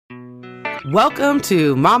Welcome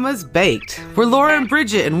to Mama's Baked. We're Laura and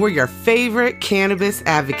Bridget, and we're your favorite cannabis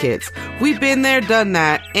advocates. We've been there, done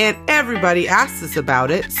that, and everybody asks us about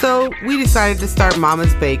it, so we decided to start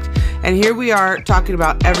Mama's Baked. And here we are talking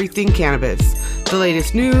about everything cannabis, the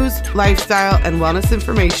latest news, lifestyle, and wellness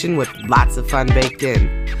information with lots of fun baked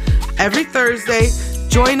in. Every Thursday,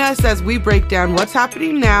 join us as we break down what's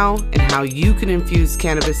happening now and how you can infuse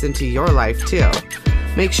cannabis into your life too.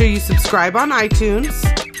 Make sure you subscribe on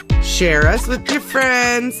iTunes, share us with your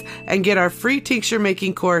friends, and get our free tincture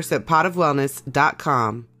making course at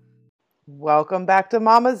potofwellness.com. Welcome back to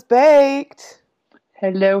Mama's Baked.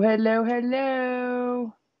 Hello, hello,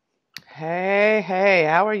 hello. Hey,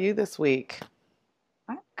 how are you this week?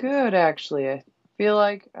 I'm good, actually. I feel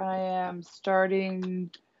like I am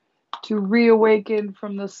starting to reawaken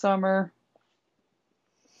from the summer.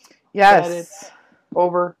 Yes. That it's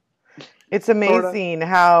over. It's amazing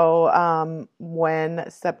how when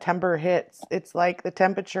September hits, it's like the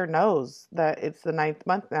temperature knows that it's the 9th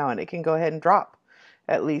month now, and it can go ahead and drop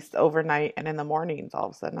at least overnight and in the mornings. All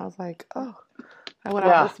of a sudden, I was like, oh, I went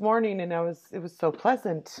out this morning and it was so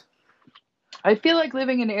pleasant. I feel like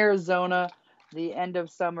living in Arizona, the end of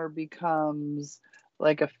summer becomes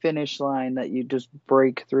like a finish line that you just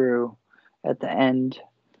break through at the end.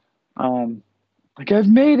 Like, I've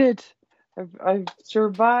made it. I've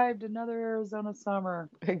survived another Arizona summer.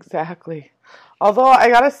 Exactly. Although I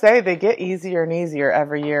gotta say, they get easier and easier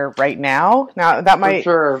every year right now. Now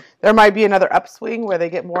there might be another upswing where they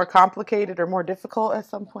get more complicated or more difficult at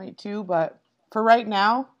some point too. But for right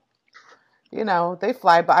now, you know, they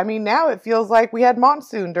fly by. I mean, now it feels like we had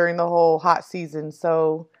monsoon during the whole hot season.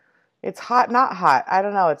 So it's hot, not hot. I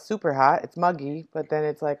don't know. It's super hot. It's muggy, but then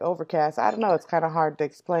it's like overcast. I don't know. It's kind of hard to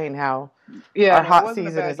explain how our hot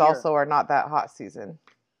season is also our not that hot season.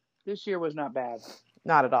 This year was not bad.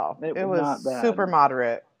 Not at all. It was super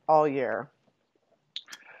moderate all year.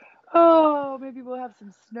 Oh, maybe we'll have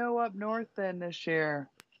some snow up north then this year.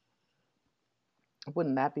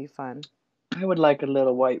 Wouldn't that be fun? I would like a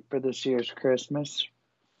little white for this year's Christmas.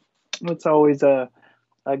 It's always a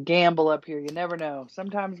gamble up here. You never know.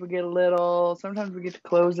 Sometimes we get a little. Sometimes we get to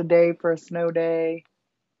close a day for a snow day.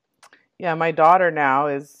 Yeah, my daughter now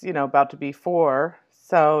is, about to be 4.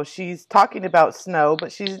 So she's talking about snow,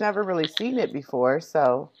 but she's never really seen it before.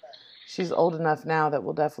 So she's old enough now that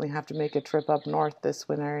we'll definitely have to make a trip up north this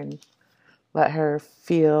winter and let her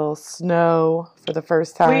feel snow for the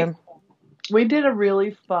first time. We did a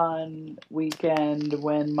really fun weekend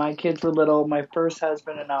when my kids were little. My first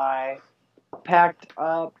husband and I packed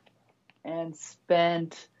up and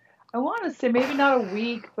spent, I want to say maybe not a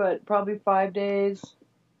week, but probably 5 days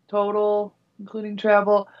total, including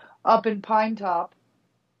travel, up in Pine Top,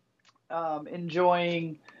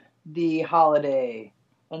 enjoying the holiday.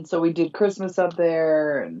 And so we did Christmas up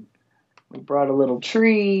there, and we brought a little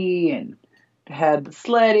tree and had the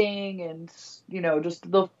sledding and,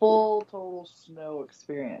 just the full total snow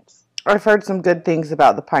experience. I've heard some good things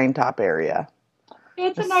about the Pine Top area.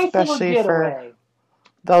 It's a nice little getaway. For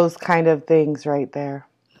those kind of things right there.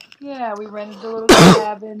 Yeah, we rented a little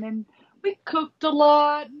cabin and we cooked a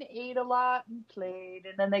lot and ate a lot and played.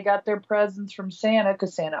 And then they got their presents from Santa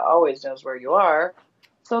because Santa always knows where you are.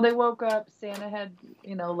 So they woke up. Santa had,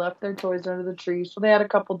 left their toys under the tree. So they had a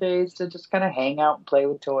couple days to just kind of hang out and play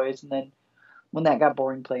with toys. And then when that got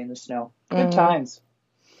boring, play in the snow. Good times.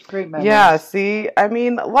 Great memories. Yeah, see, I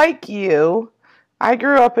mean, like you, I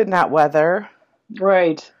grew up in that weather.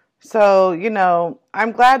 Right. So,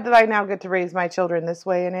 I'm glad that I now get to raise my children this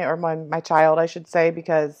way in it, or my child, I should say,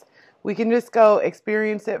 because we can just go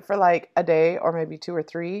experience it for like a day or maybe 2 or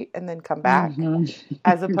 3 and then come back,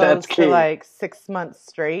 as opposed to like 6 months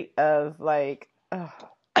straight of like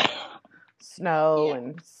snow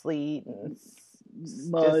and sleet and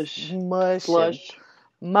mush, slush,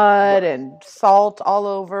 mud and salt all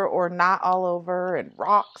over or not all over, and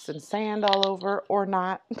rocks and sand all over or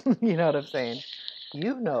not. You know what I'm saying?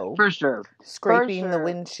 For sure. Scraping the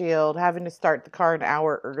windshield, having to start the car an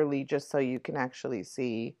hour early just so you can actually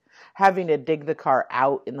see, having to dig the car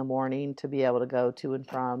out in the morning to be able to go to and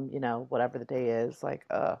from, whatever the day is. Like,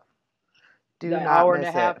 the hour and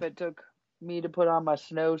a half it took me to put on my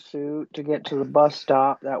snowsuit to get to the bus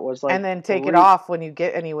stop. That was like, and then take it off when you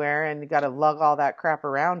get anywhere, and you got to lug all that crap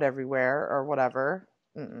around everywhere or whatever.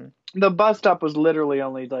 The bus stop was literally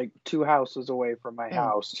only like 2 houses away from my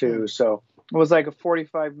house too. So it was like a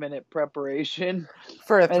 45-minute preparation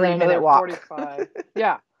for a 3-minute walk. 45.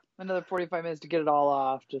 Yeah. Another 45 minutes to get it all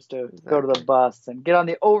off, just to go to the bus and get on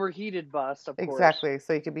the overheated bus, of course. Exactly.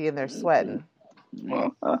 So you could be in there sweating.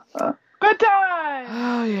 Good times.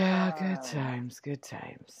 Oh yeah, good times, good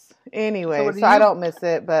times. Anyway, So what do so I you- don't miss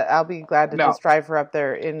it, but I'll be glad to No. just drive her up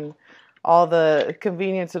there in all the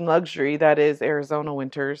convenience and luxury that is Arizona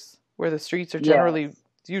winters, where the streets are generally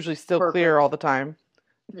usually still clear all the time.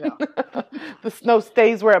 Yeah. The snow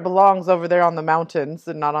stays where it belongs over there on the mountains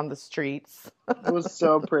and not on the streets. It was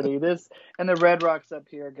so pretty. This and the red rocks up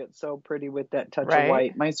here get so pretty with that touch Right. of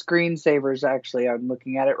white. My screensaver's actually, I'm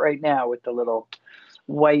looking at it right now with the little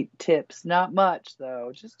white tips. Not much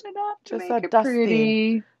though, just enough to Just make a it dusting.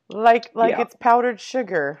 pretty. Like Yeah. it's powdered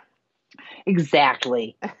sugar.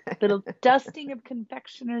 Exactly. Little dusting of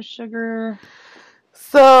confectioner's sugar.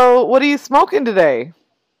 So, what are you smoking today?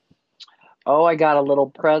 Oh, I got a little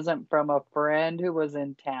present from a friend who was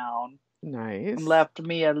in town. Nice. Left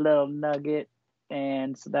me a little nugget,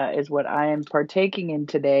 and so that is what I am partaking in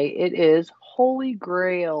today. It is Holy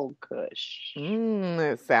Grail Kush.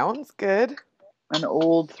 It sounds good. An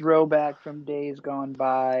old throwback from days gone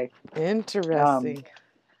by. Interesting.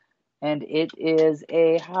 And it is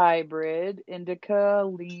a hybrid,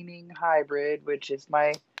 indica-leaning hybrid, which is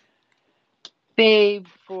my fave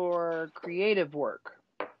for creative work.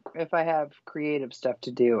 If I have creative stuff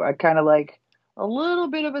to do, I kind of like a little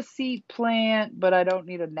bit of a seat plant, but I don't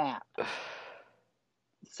need a nap.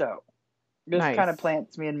 So this Nice. kind of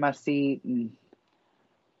plants me in my seat and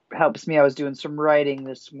helps me. I was doing some writing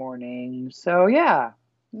this morning. So yeah,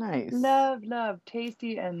 Nice. love,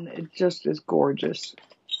 tasty, and it just is gorgeous.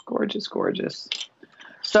 Gorgeous.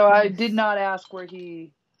 So I did not ask where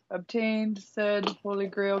he obtained said Holy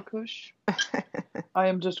Grail Kush. I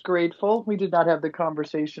am just grateful. We did not have the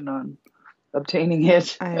conversation on obtaining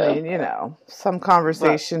it. I mean, some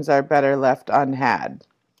conversations are better left unhad.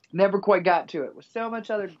 Never quite got to it. With so much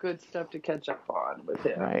other good stuff to catch up on with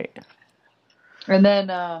him. Right. And then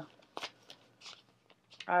I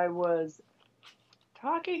was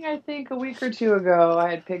talking, I think, a week or two ago. I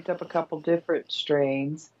had picked up a couple different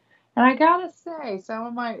strains. And I gotta say, some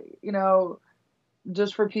of my,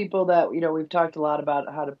 just for people that, we've talked a lot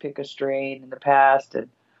about how to pick a strain in the past. And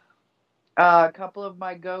a couple of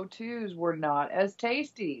my go-tos were not as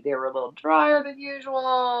tasty. They were a little drier than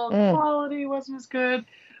usual. Quality wasn't as good.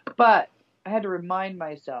 But I had to remind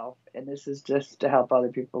myself, and this is just to help other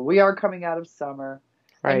people, we are coming out of summer.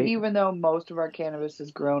 Right. And even though most of our cannabis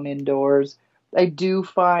is grown indoors, I do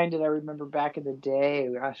find, and I remember back in the day,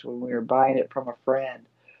 gosh, when we were buying it from a friend,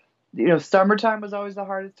 summertime was always the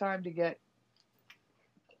hardest time to get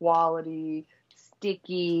quality,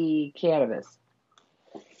 sticky cannabis.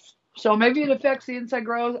 So maybe it affects the inside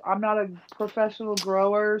grows. I'm not a professional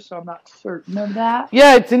grower, so I'm not certain of that.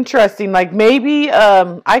 Yeah, it's interesting. Like maybe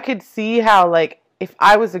I could see how, like, if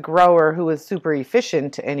I was a grower who was super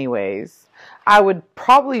efficient anyways, I would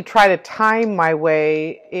probably try to time my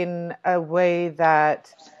way in a way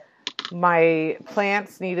that my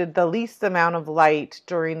plants needed the least amount of light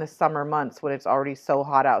during the summer months when it's already so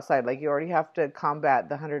hot outside. Like you already have to combat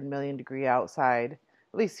the 100 million degree outside,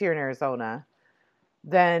 at least here in Arizona.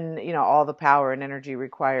 Then, all the power and energy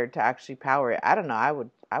required to actually power it. I don't know. I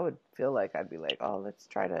would feel like I'd be like, oh, let's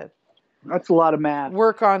try to. That's a lot of math.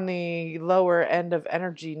 Work on the lower end of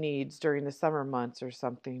energy needs during the summer months or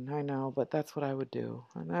something. I know, but that's what I would do.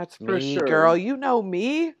 And that's For me, sure. girl. You know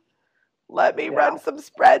me. Let me run some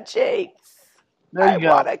spreadsheets. There you go.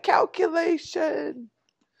 I want a calculation.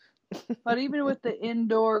 But even with the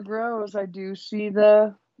indoor grows, I do see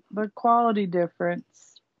the quality difference.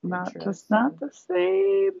 Not the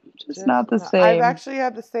same. Just not the same. I've actually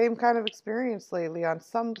had the same kind of experience lately on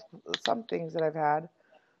some things that I've had.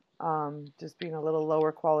 Just being a little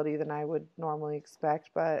lower quality than I would normally expect,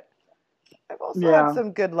 but I've also had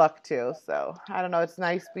some good luck too. So I don't know. It's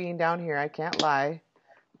nice being down here. I can't lie.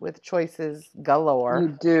 With choices galore.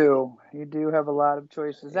 You do have a lot of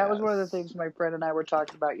choices. That was one of the things my friend and I were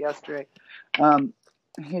talking about yesterday.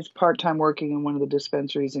 He's part-time working in one of the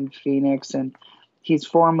dispensaries in Phoenix, and he's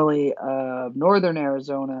formerly of Northern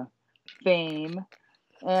Arizona fame.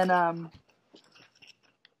 And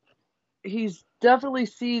he's definitely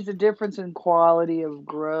sees a difference in quality of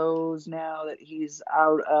grows now that he's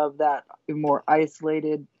out of that more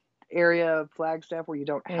isolated area of Flagstaff where you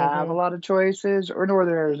don't have a lot of choices, or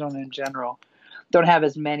Northern Arizona in general don't have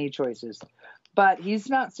as many choices. But he's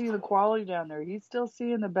not seeing the quality down there. He's still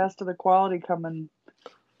seeing the best of the quality coming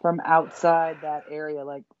from outside that area.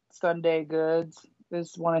 Like Sunday Goods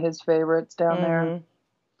is one of his favorites down there.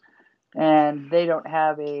 And they don't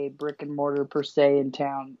have a brick and mortar per se in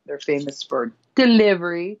town. They're famous for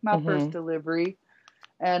delivery, my first delivery.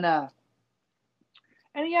 And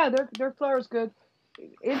yeah, their flour is good.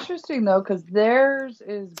 Interesting though, because theirs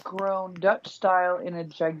is grown Dutch style in a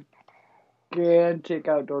gigantic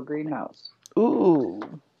outdoor greenhouse. Ooh.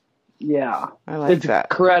 Yeah. I like that.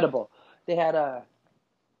 It's incredible. They had a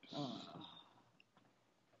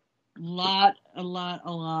lot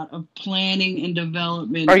of planning and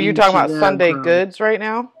development. Are you talking about into their Sunday growth. Goods right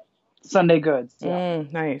now? Sunday Goods, yeah.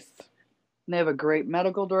 Nice. And they have a great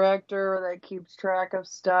medical director that keeps track of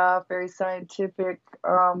stuff, very scientific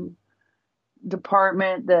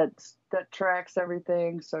department that tracks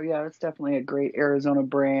everything. So yeah, it's definitely a great Arizona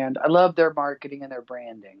brand. I love their marketing and their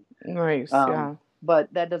branding. Nice, yeah.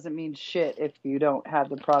 But that doesn't mean shit if you don't have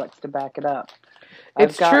the products to back it up.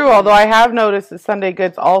 It's true, although I have noticed that Sunday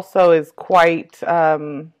Goods also is quite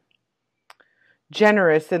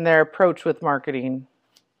generous in their approach with marketing.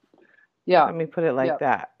 Yeah. Let me put it like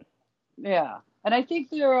that. Yeah. And I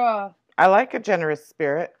think they're I like a generous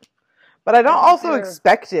spirit, but I don't also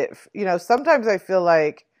expect it. You know, sometimes I feel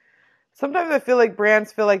like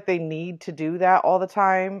brands feel like they need to do that all the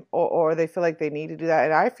time, or they feel like they need to do that.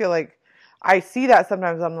 And I feel like I see that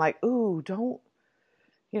sometimes. I'm like, ooh, don't,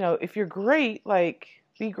 you know, if you're great, like,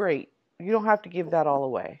 be great. You don't have to give that all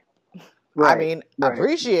away. Right, I mean,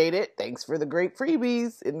 appreciate it. Thanks for the great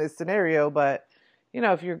freebies in this scenario. But, you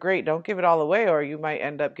know, if you're great, don't give it all away, or you might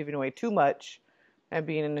end up giving away too much and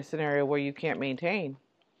being in a scenario where you can't maintain.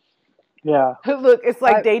 Yeah. Look, it's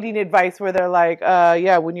like dating advice where they're like,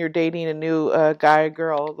 yeah, when you're dating a new guy or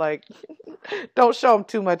girl, like, don't show them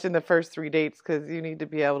too much in the first 3 dates because you need to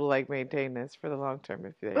be able to, like, maintain this for the long term.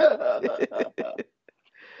 If you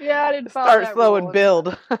Yeah, I didn't start slow and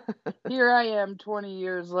build. Here I am 20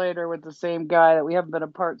 years later with the same guy that we haven't been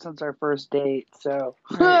apart since our first date. So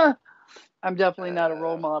right. I'm definitely not a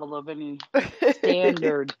role model of any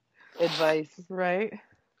standard advice. Right.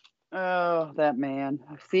 Oh, that man.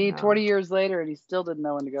 See, 20 years later and he still didn't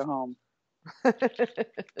know when to go home.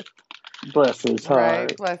 Bless his heart.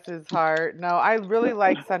 Right, bless his heart. No, I really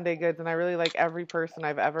like Sunday Goods, and I really like every person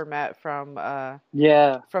I've ever met from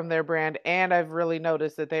their brand. And I've really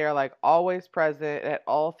noticed that they are, like, always present at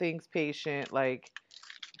all things patient, like,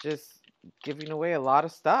 just giving away a lot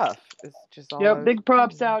of stuff. It's just all big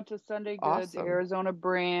props out to Sunday Goods, awesome. Arizona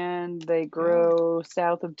brand. They grow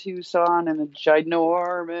south of Tucson in a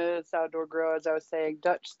ginormous outdoor grow, as I was saying,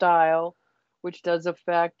 Dutch style, which does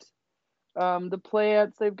affect the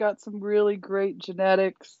plants. They've got some really great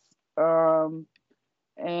genetics, and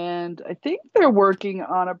I think they're working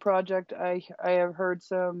on a project. I have heard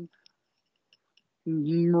some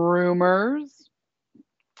rumors.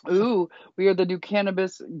 Ooh, we are the new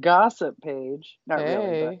cannabis gossip page. Not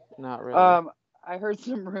really. I heard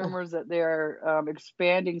some rumors that they are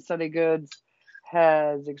expanding. Sunday Goods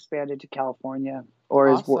has expanded to California, or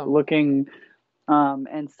awesome. Is looking.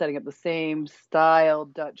 And setting up the same style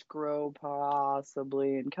Dutch grow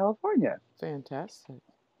possibly in California. Fantastic.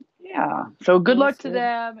 Yeah. So good luck to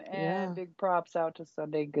them, and big props out to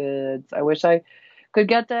Sunday Goods. I wish I could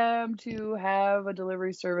get them to have a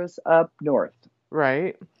delivery service up north.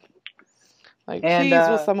 Right. Like, please,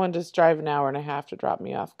 will someone just drive an hour and a half to drop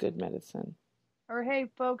me off good medicine? Or, hey,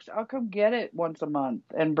 folks, I'll come get it once a month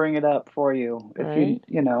and bring it up for you. If right.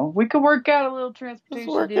 you know, we could work out a little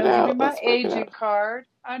transportation deal. Give me my agent card.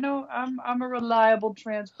 I know I'm a reliable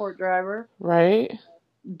transport driver. Right.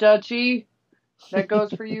 Dutchie, that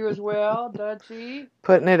goes for you as well, Dutchie.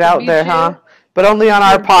 Putting it out there, huh? But only on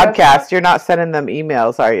our podcast. You're not sending them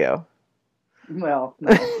emails, are you? Well,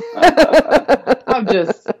 no.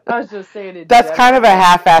 I was just saying it. That's kind of a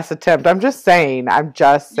half-ass attempt. I'm just saying.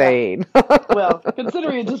 Well,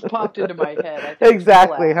 considering it just popped into my head. I think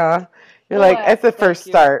exactly, huh? You're like, it's a first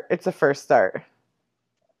start. It's a first start.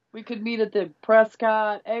 We could meet at the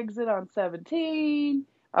Prescott exit on 17.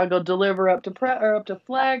 I'll go deliver up to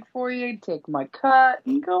Flag for you, take my cut,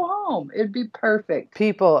 and go home. It'd be perfect.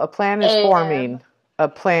 People, a plan is forming. A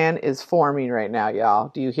plan is forming right now, y'all.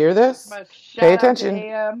 Do you hear this? Pay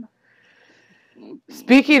attention.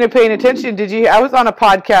 Speaking of paying attention, I was on a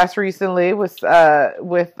podcast recently with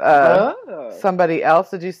somebody else.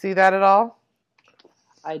 Did you see that at all?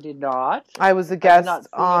 I did not. I was a guest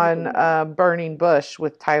on Burning Bush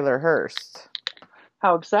with Tyler Hurst.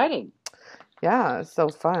 How exciting. Yeah, it's so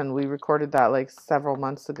fun. We recorded that like several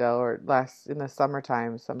months ago or in the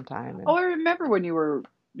summertime sometime. I remember when you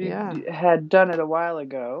had done it a while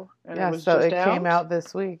ago. And it came out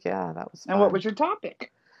this week. Yeah, that was fun. And what was your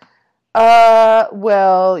topic?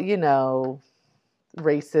 Well, you know,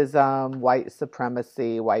 racism, white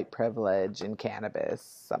supremacy, white privilege, and cannabis,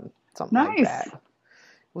 something like that.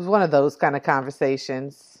 It was one of those kind of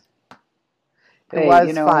conversations. It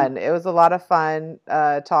was fun. It was a lot of fun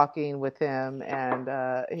talking with him,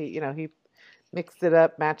 and he mixed it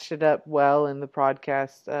up, matched it up well in the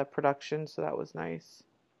podcast production, so that was nice.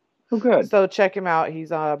 Oh, good. So check him out. He's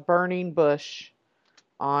Burning Bush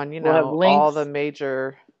on, We'll have all links. the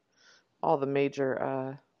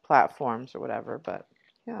major platforms or whatever. But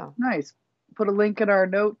yeah. Nice. Put a link in our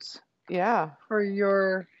notes Yeah, for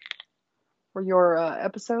your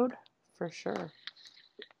episode. for sure.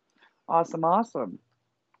 Awesome.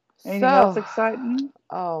 Anything else So, exciting?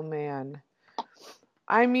 oh man.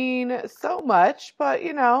 I mean, so much, but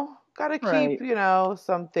gotta keep, Right.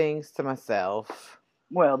 some things to myself.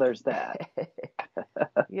 Well, there's that.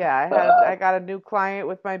 Yeah, I got a new client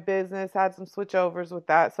with my business, had some switchovers with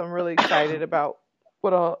that, so I'm really excited about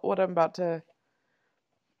what I'm about to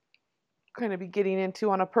kind of be getting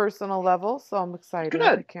into on a personal level. So I'm excited. Good.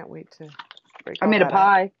 I can't wait to break I all made a that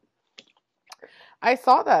pie. out. I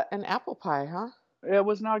saw that, an apple pie, huh? It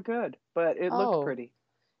was not good, but it looked pretty.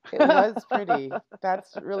 It was pretty.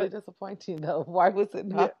 That's really disappointing, though. Why was it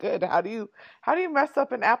not good? How do you mess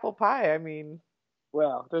up an apple pie? I mean,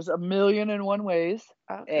 well, there's 1,000,001 ways.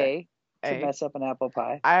 okay. To mess up an apple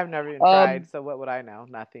pie. I have never even tried, so what would I know?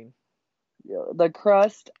 Nothing. The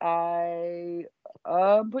crust, I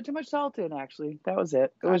put too much salt in. Actually, that was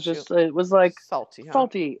it. It was like salty, huh?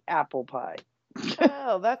 Salty apple pie.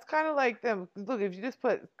 Oh, that's kind of like them. Look, if you just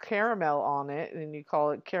put caramel on it and you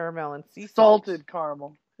call it caramel and sea salt. Salted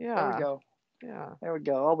caramel. Yeah. There we go. Yeah. There we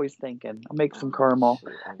go. Always thinking. I'll make some caramel.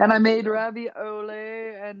 And I made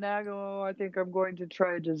ravioli, and now I think I'm going to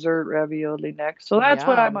try dessert ravioli next. So that's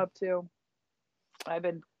what I'm up to. I've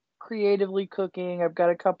been creatively cooking. I've got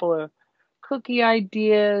a couple of cookie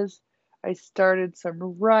ideas. I started some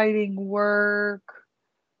writing work.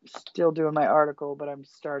 Still doing my article, but I'm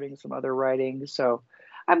starting some other writing. So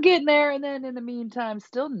I'm getting there. And then in the meantime,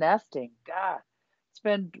 still nesting. God.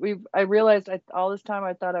 I realized all this time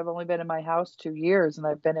I thought I've only been in my house 2 years, and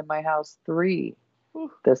I've been in my house 3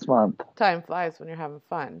 this month. Time flies when you're having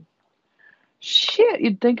fun. Shit,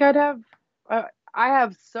 you'd think I'd have. I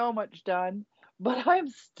have so much done, but I'm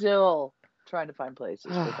still trying to find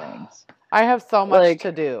places for things. I have so much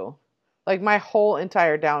to do. Like my whole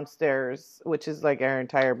entire downstairs, which is like our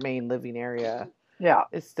entire main living area,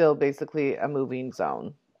 is still basically a moving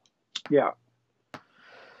zone. Yeah.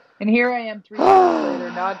 And here I am 3 years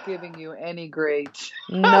later, not giving you any great...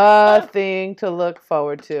 Nothing to look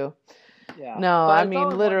forward to. Yeah. No, I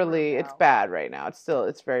mean, literally, it's bad right now.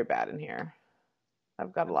 It's very bad in here.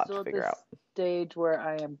 I've got a lot to figure out. Stage where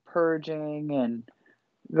I am purging and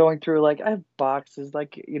going through, I have boxes,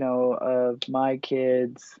 of my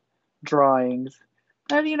kids' drawings.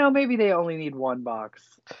 And, maybe they only need one box.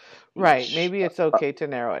 Right. Maybe it's okay to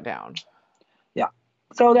narrow it down. Yeah.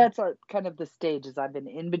 So that's kind of the stages. I've been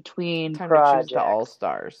in between Time projects. To choose the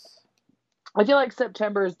all-stars. I feel like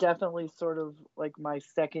September is definitely sort of like my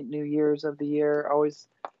second New Year's of the year.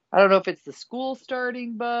 I don't know if it's the school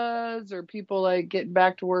starting buzz or people getting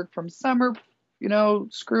back to work from summer,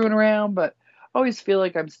 screwing around, but I always feel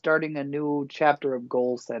like I'm starting a new chapter of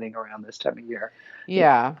goal setting around this time of year.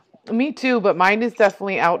 Yeah, me too, but mine is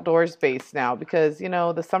definitely outdoors based now because,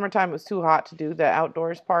 the summertime was too hot to do the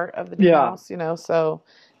outdoors part of the new house, so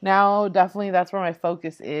now definitely that's where my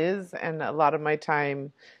focus is, and a lot of my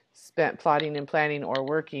time spent plotting and planning or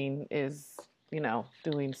working is,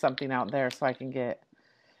 doing something out there so I can get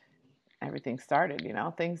everything started.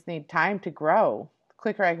 Things need time to grow. The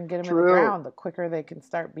quicker I can get them in the ground, the quicker they can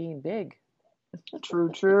start being big.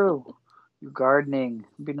 True. Gardening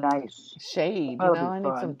would be nice. Shade, I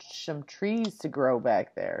need some trees to grow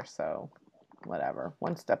back there. So, whatever,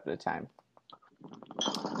 one step at a time.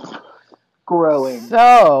 Growing.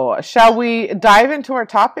 So, shall we dive into our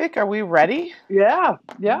topic? Are we ready? Yeah.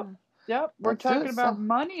 Yep. We're talking about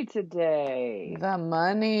money today. The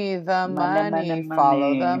money.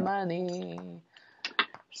 Follow the money.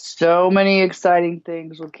 So many exciting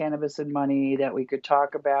things with cannabis and money that we could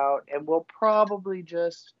talk about, and we'll probably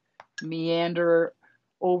just meander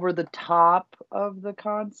over the top of the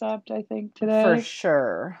concept, I think, today. For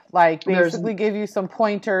sure. Basically give you some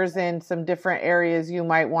pointers in some different areas you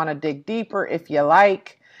might want to dig deeper if you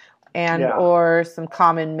like, and or some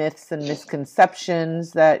common myths and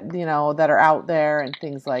misconceptions that, that are out there and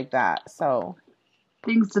things like that. So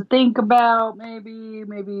things to think about,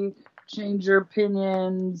 maybe change your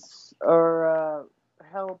opinions or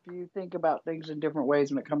help you think about things in different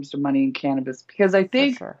ways when it comes to money and cannabis. Because I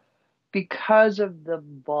think because of the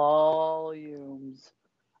volumes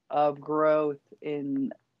of growth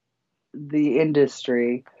in the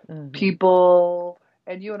industry, people,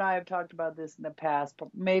 and you and I have talked about this in the past, but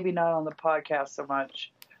maybe not on the podcast so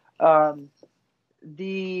much,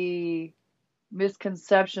 the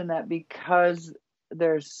misconception that because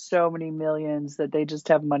there's so many millions that they just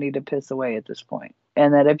have money to piss away at this point.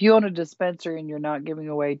 And that if you own a dispensary and you're not giving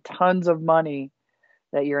away tons of money,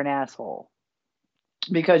 that you're an asshole.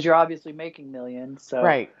 Because you're obviously making millions. So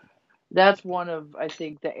Right. that's one of, I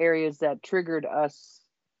think, the areas that triggered us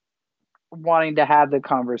wanting to have the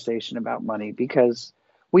conversation about money, because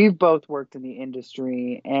we've both worked in the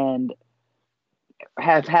industry and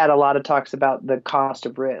have had a lot of talks about the cost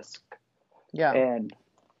of risk. Yeah. And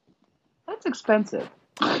that's expensive.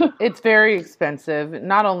 It's very expensive.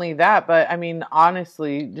 Not only that, but I mean,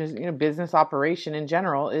 honestly, just, business operation in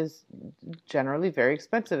general is generally very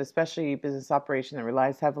expensive, especially business operation that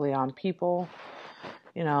relies heavily on people,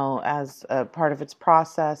 as a part of its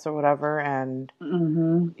process or whatever. And,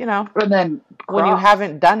 And when then you crops.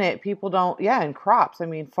 haven't done it, people don't, and crops. I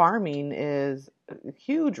mean, farming is a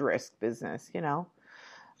huge risk business,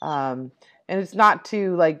 and it's not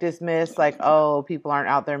to dismiss people aren't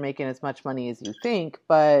out there making as much money as you think,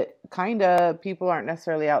 but kind of people aren't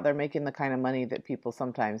necessarily out there making the kind of money that people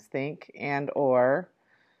sometimes think, or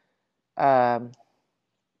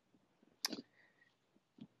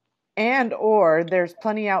there's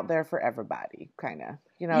plenty out there for everybody, kind of.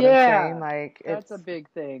 You know what I'm saying? That's a big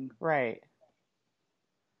thing. Right.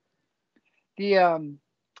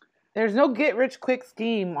 There's no get-rich-quick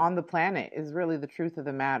scheme on the planet is really the truth of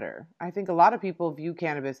the matter. I think a lot of people view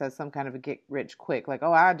cannabis as some kind of a get-rich-quick,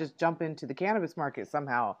 I'll just jump into the cannabis market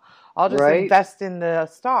somehow. I'll just invest in the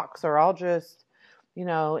stocks, or I'll just,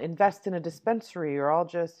 invest in a dispensary, or I'll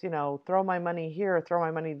just, throw my money here or throw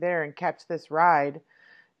my money there and catch this ride,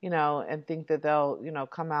 and think that they'll,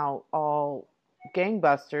 come out all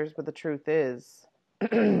gangbusters. But the truth is...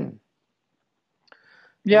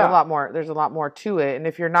 There's a lot more to it. And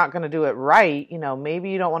if you're not going to do it right,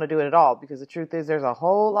 maybe you don't want to do it at all, because the truth is there's a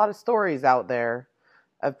whole lot of stories out there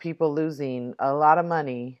of people losing a lot of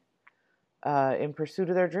money in pursuit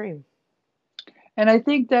of their dream. And I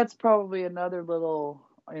think that's probably another little,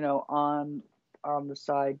 on the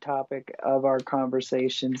side topic of our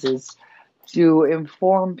conversations, is to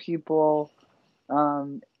inform people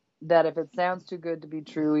that if it sounds too good to be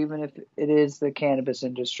true, even if it is the cannabis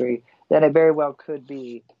industry, that it very well could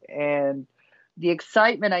be. And the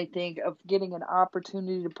excitement, I think, of getting an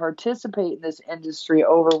opportunity to participate in this industry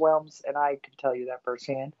overwhelms, and I can tell you that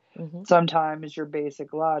firsthand, sometimes your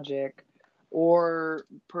basic logic or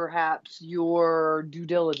perhaps your due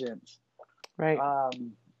diligence. Right. I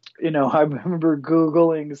remember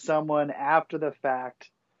Googling someone after the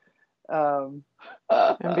fact, and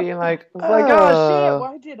being like, oh shit,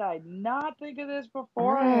 why did I not think of this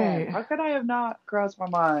beforehand? Right. How could I have not crossed my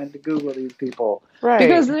mind to Google these people? Right.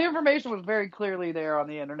 Because the information was very clearly there on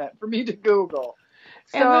the internet for me to Google.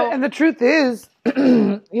 And the truth is,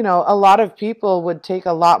 a lot of people would take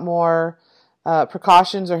a lot more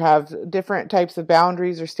precautions or have different types of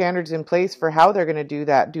boundaries or standards in place for how they're going to do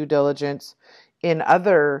that due diligence in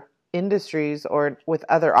other industries or with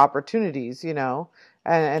other opportunities,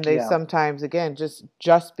 And they sometimes, again,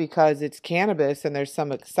 just because it's cannabis and there's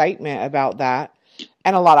some excitement about that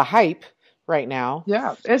and a lot of hype right now.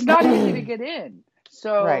 Yeah, it's not easy to get in.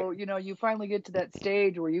 So, you finally get to that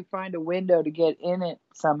stage where you find a window to get in it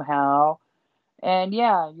somehow. And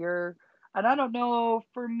and I don't know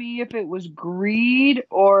for me if it was greed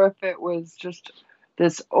or if it was just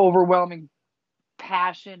this overwhelming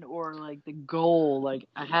passion or the goal,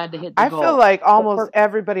 I had to hit the goal. I feel like almost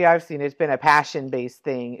everybody I've seen, it's been a passion-based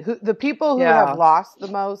thing. The people who have lost the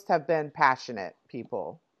most have been passionate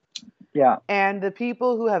people. Yeah. And the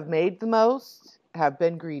people who have made the most have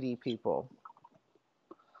been greedy people.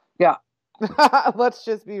 Yeah. Let's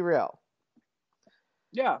just be real.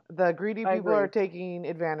 Yeah. The greedy people are taking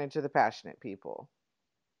advantage of the passionate people.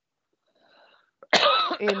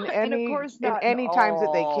 In any times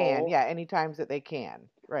that they can. Yeah, any times that they can.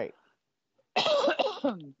 Right.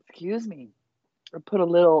 Excuse me. I put a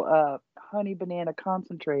little honey banana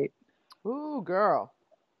concentrate. Ooh, girl.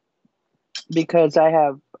 Because I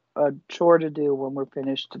have a chore to do when we're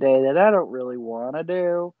finished today that I don't really want to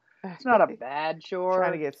do. It's not a bad chore.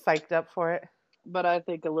 Trying to get psyched up for it. But I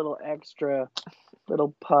think a little extra,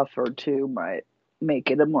 little puff or two might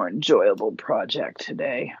make it a more enjoyable project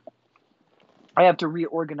today. I have to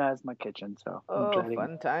reorganize my kitchen, so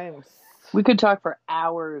fun times. We could talk for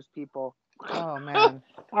hours, people. Oh, man.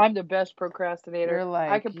 I'm the best procrastinator. You're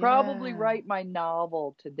like, I could probably write my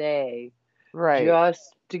novel today. Right.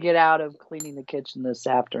 Just to get out of cleaning the kitchen this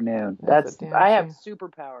afternoon. I have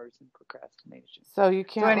superpowers in procrastination. So you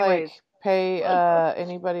can't pay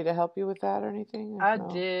anybody to help you with that or anything? I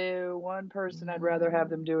do. One person I'd rather have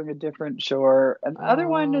them doing a different chore. And the other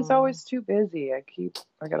one is always too busy. I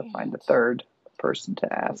gotta find the third person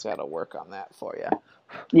to ask. I gotta work on that for you.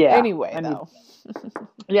 Yeah. Anyway, though.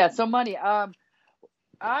 Yeah, so money.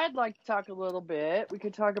 I'd like to talk a little bit. We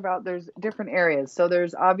could talk about there's different areas. So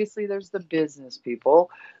there's obviously there's the business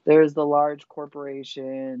people, there's the large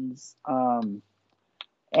corporations,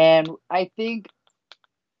 and I think,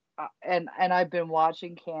 and I've been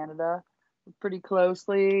watching Canada pretty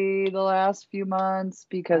closely the last few months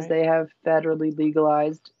because Right. they have federally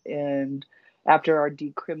legalized, and after our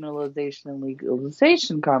decriminalization and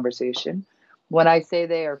legalization conversation, when I say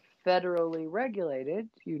they are federally regulated,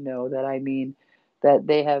 you know that I mean that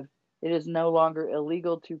they have, it is no longer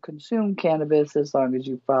illegal to consume cannabis as long as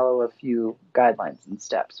you follow a few guidelines and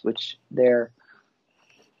steps, which there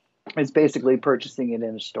is basically purchasing it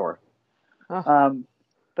in a store. Oh,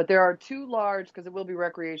 But there are two large, because it will be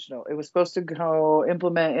recreational. It was supposed to go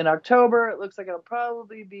implement in October. It looks like it'll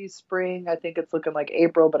probably be spring. I think it's looking like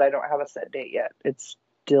April, but I don't have a set date yet. It's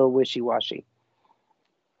still wishy-washy.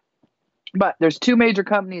 But there's two major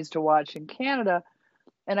companies to watch in Canada,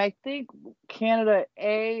 and I think Canada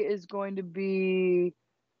A is going to be,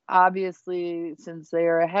 obviously, since they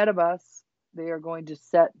are ahead of us, they are going to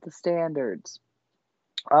set the standards.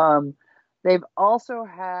 They've also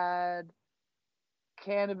had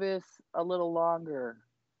cannabis a little longer.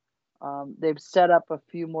 They've set up a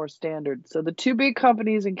few more standards. So the two big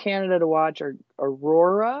companies in Canada to watch are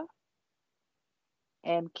Aurora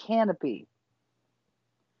and Canopy.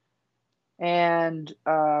 And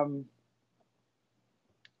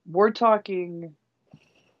we're talking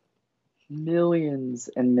millions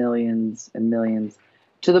and millions and millions,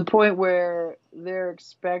 to the point where they're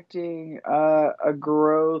expecting a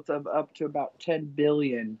growth of up to about 10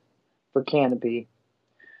 billion for Canopy.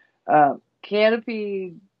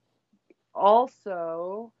 Canopy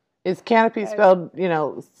also, is Canopy spelled, Canopy?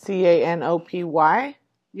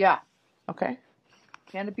 yeah, Okay.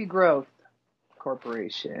 Canopy Growth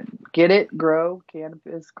Corporation. Get it? Grow,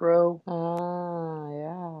 cannabis, grow.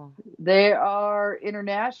 Yeah. They are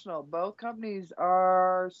international. Both companies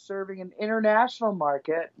are serving an international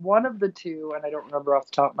market. One of the two, and I don't remember off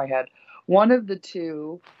the top of my head, one of the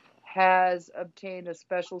two has obtained a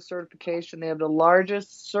special certification. They have the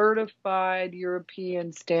largest certified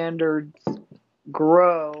European standards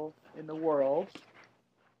grow in the world.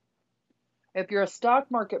 If you're a stock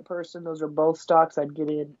market person, those are both stocks I'd get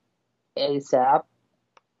in ASAP.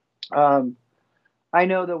 I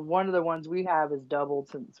know that one of the ones we have has doubled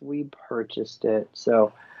since we purchased it.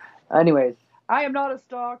 So, anyways, I am not a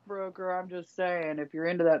stockbroker. I'm just saying, if you're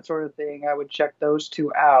into that sort of thing, I would check those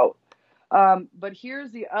two out. But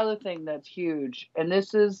here's the other thing that's huge, and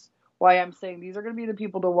this is why I'm saying these are going to be the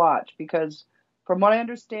people to watch, because from what I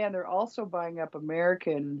understand, they're also buying up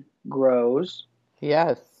American grows.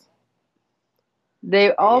 Yes.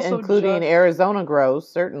 They also Including just, Arizona grows,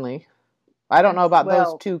 certainly. I don't and know about those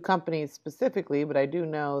well, two companies specifically, but I do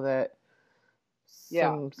know that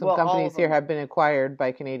yeah, some well, all companies of here them. have been acquired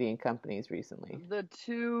by Canadian companies recently. The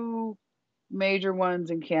two major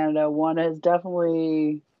ones in Canada, one has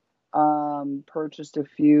definitely purchased a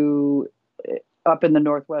few up in the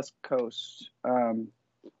Northwest Coast,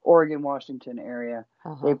 Oregon, Washington area.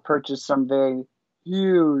 Uh-huh. They've purchased some very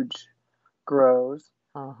huge grows.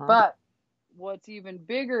 Uh-huh. But what's even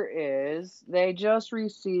bigger is they just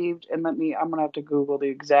received, and I'm going to have to Google the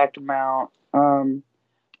exact amount.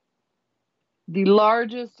 The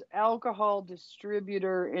largest alcohol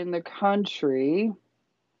distributor in the country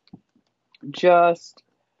just,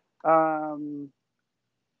 here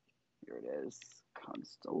it is,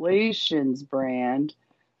 Constellations brand.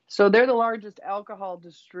 So they're the largest alcohol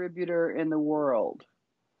distributor in the world.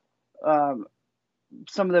 Some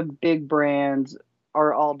of the big brands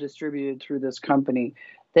are all distributed through this company.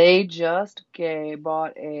 They just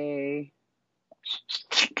bought a,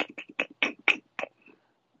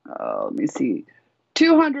 let me see,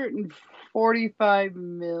 $245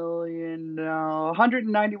 million,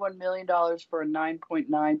 $191 million for a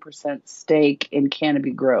 9.9% stake in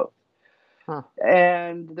Canopy Growth. Huh.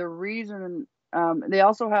 And the reason,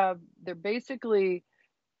 they're basically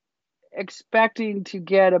expecting to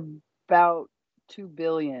get about $2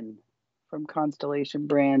 billion from Constellation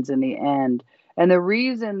Brands in the end. And the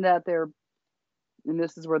reason that and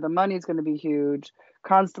this is where the money's going to be huge,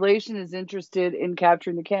 Constellation is interested in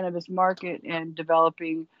capturing the cannabis market and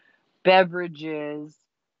developing beverages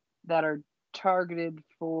that are targeted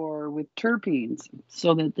with terpenes,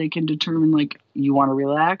 so that they can determine, like, you want to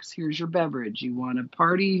relax, here's your beverage. You want to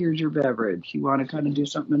party, here's your beverage. You want to kind of do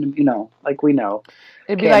something, like we know.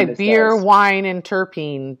 It'd be like beer, wine, and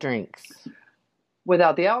terpene drinks.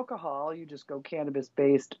 Without the alcohol, you just go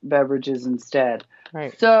cannabis-based beverages instead.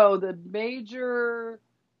 Right. So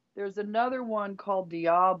there's another one called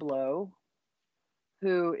Diablo,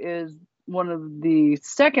 who is one of the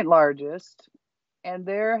second largest and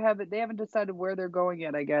they haven't decided where they're going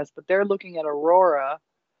yet, I guess, but they're looking at Aurora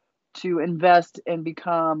to invest and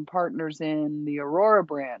become partners in the Aurora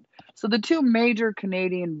brand. So the two major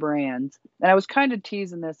Canadian brands, and I was kind of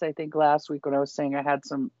teasing this, I think, last week when I was saying I had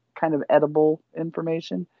some kind of edible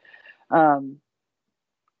information. The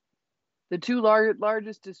two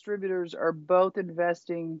largest distributors are both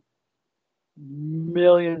investing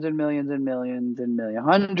millions and millions and millions and millions,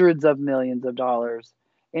 hundreds of millions of dollars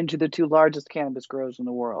into the two largest cannabis growers in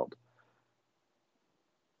the world,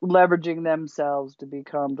 leveraging themselves to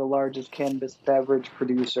become the largest cannabis beverage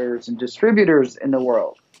producers and distributors in the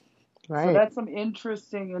world. Right. So that's some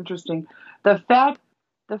interesting. The fact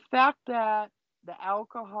that the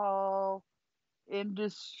alcohol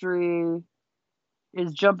industry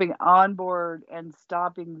is jumping on board and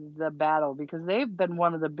stopping the battle, because they've been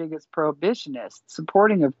one of the biggest prohibitionists,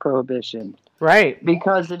 supporting of prohibition. Right.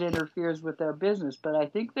 Because it interferes with their business. But I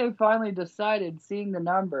think they finally decided, seeing the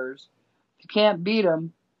numbers, if you can't beat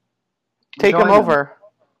them, take them over.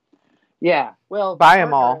 Yeah. Well, buy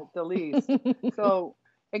them all. At the least. So,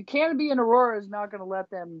 and Canopy and Aurora is not going to let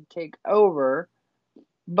them take over,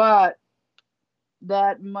 but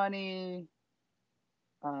that money,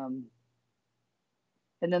 and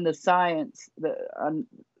then the science,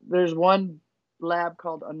 there's one lab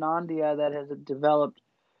called Anandia that has developed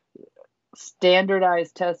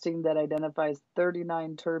standardized testing that identifies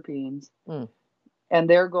 39 terpenes. And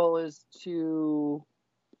their goal is to,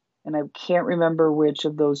 and I can't remember which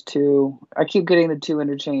of those two, I keep getting the two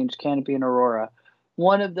interchanged, Canopy and Aurora.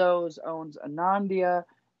 One of those owns Anandia,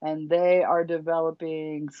 and they are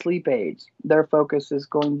developing sleep aids. Their focus is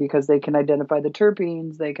going, because they can identify the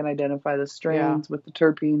terpenes, they can identify the strains with the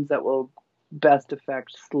terpenes that will best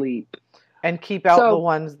affect sleep. And keep out the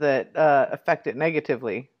ones that affect it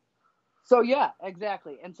negatively. So, yeah,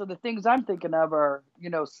 exactly. And so the things I'm thinking of are,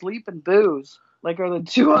 sleep and booze, are the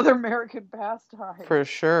two other American pastimes. For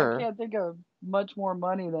sure. I can't think of much more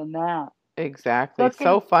money than that. Exactly.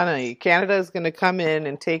 So funny. Canada is going to come in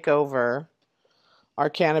and take over our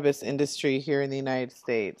cannabis industry here in the United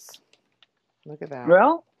States. Look at that.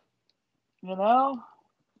 Well,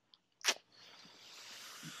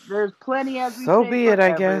 there's plenty, as we say, so be it,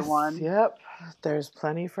 I everyone. guess. Yep. There's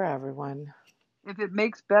plenty for everyone. If it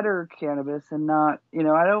makes better cannabis and not,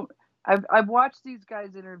 I've watched these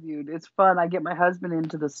guys interviewed. It's fun. I get my husband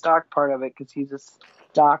into the stock part of it because he's a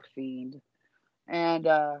stock fiend and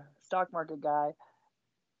stock market guy.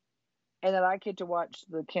 And then I get to watch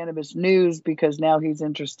the cannabis news because now he's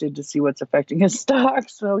interested to see what's affecting his stock.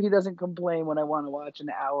 So he doesn't complain when I want to watch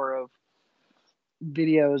an hour of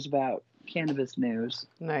videos about cannabis news.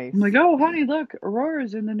 Nice. I'm like, oh, honey, look,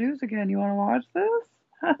 Aurora's in the news again. You want to watch this?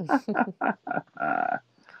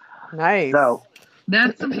 Nice. So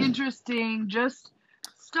that's some interesting, just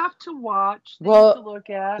stuff to watch, things to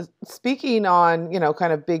look at. Speaking on,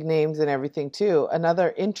 kind of big names and everything too,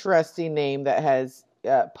 another interesting name that has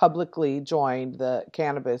publicly joined the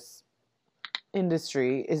cannabis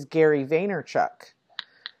industry is Gary Vaynerchuk.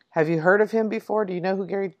 Have you heard of him before? Do you know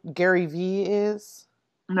who Gary V is?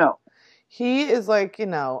 No. He is like, I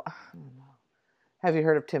don't know. Have you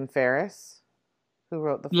heard of Tim Ferriss, who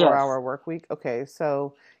wrote the 4-Hour Work Week? Okay,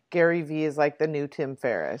 so Gary V is like the new Tim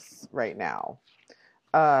Ferriss right now.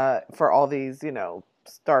 For all these,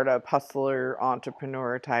 startup hustler,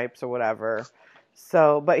 entrepreneur types or whatever.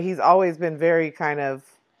 So, but he's always been very kind of,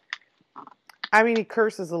 he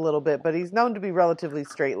curses a little bit, but he's known to be relatively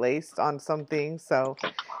straight-laced on some things. So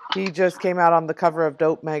he just came out on the cover of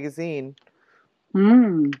Dope magazine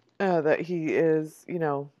that he is,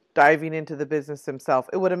 diving into the business himself.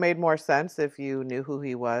 It would have made more sense if you knew who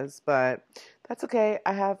he was, but that's okay.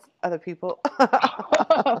 I have other people.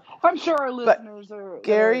 I'm sure our listeners are.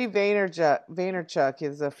 Gary Vaynerchuk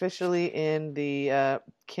is officially in the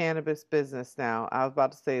cannabis business now. I was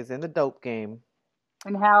about to say is in the dope game.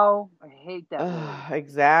 And how I hate that word.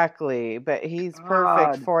 Exactly, but he's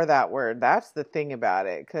perfect for that word. That's the thing about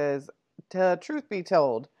it, because truth be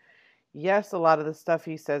told, yes, a lot of the stuff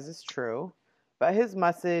he says is true. But his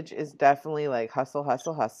message is definitely like hustle,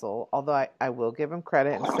 hustle, hustle. Although I will give him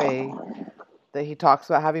credit and say that he talks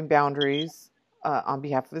about having boundaries on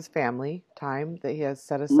behalf of his family, time that he has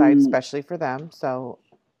set aside especially for them. So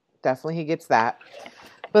definitely he gets that.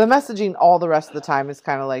 But the messaging all the rest of the time is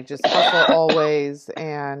kind of like just hustle always.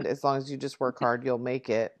 And as long as you just work hard, you'll make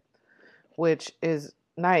it. Which is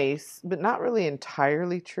nice, but not really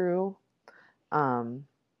entirely true.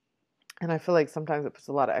 And I feel like sometimes it puts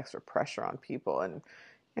a lot of extra pressure on people. And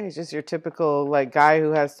he's just your typical guy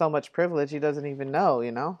who has so much privilege he doesn't even know,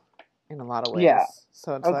 in a lot of ways. Yeah.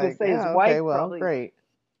 So it's great.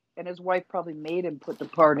 And his wife probably made him put the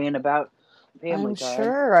part in about family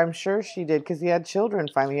time. I'm sure she did, because he had children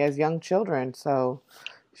finally. He has young children. So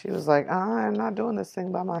she was like, I'm not doing this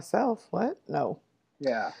thing by myself. What? No.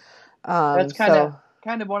 Yeah. That's So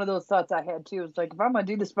kind of one of those thoughts I had too. It's like, if I'm going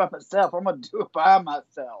to do this by myself, I'm going to do it by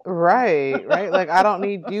myself. right. Like, I don't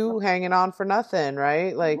need you hanging on for nothing,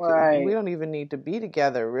 right? Like, Right. we don't even need to be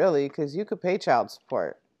together, really, because you could pay child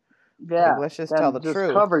support. Yeah. Like, let's just tell the just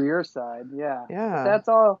truth. cover your side. Yeah. Yeah.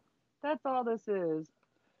 But that's all this is.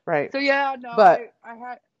 Right. So yeah, no, but I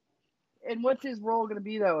had. And what's his role going to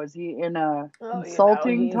be though? Is he in a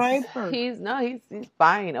consulting type? Or? He's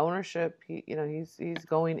buying ownership. He's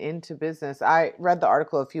going into business. I read the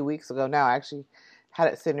article a few weeks ago. Now I actually had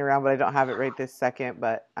it sitting around, but I don't have it right this second.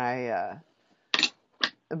 But yeah,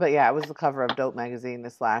 it was the cover of Dope magazine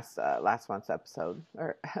this last month's episode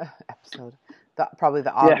probably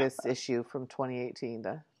the August issue from 2018,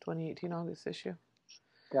 the 2018 August issue.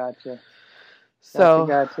 Gotcha. So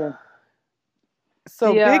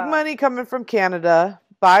big money coming from Canada.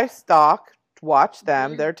 Buy stock. Watch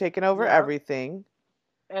them. They're taking over everything.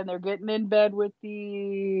 And they're getting in bed with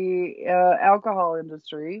the alcohol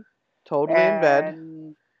industry. Totally in bed.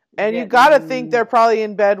 And you got to think they're probably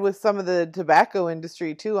in bed with some of the tobacco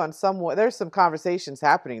industry too. There's some conversations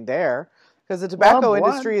happening there, because the tobacco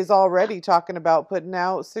industry is already talking about putting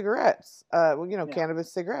out cigarettes.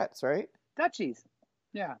 Cannabis cigarettes, right? Dutchies.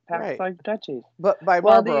 Yeah, packs like Dutchies. But by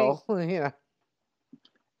Marlboro,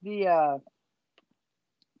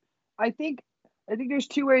 I think there's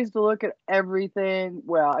two ways to look at everything.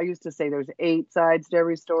 Well, I used to say there's 8 sides to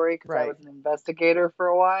every story, because I was an investigator for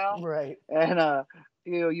a while. Right. And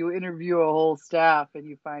you interview a whole staff and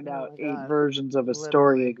you find out 8 versions of a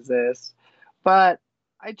story exist. But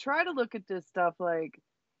I try to look at this stuff like,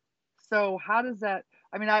 so how does that?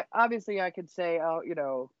 I mean, I could say,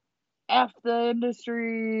 F the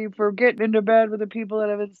industry for getting into bed with the people that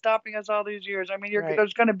have been stopping us all these years. I mean,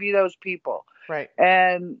 there's going to be those people. Right.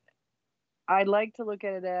 And I like to look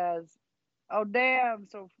at it as, oh, damn,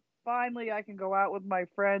 so finally I can go out with my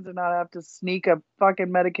friends and not have to sneak a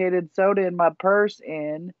fucking medicated soda in my purse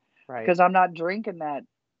in. Right. Because I'm not drinking that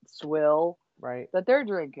swill that they're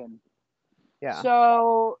drinking. Yeah.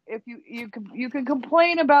 So if you can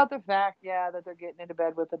complain about the fact, that they're getting into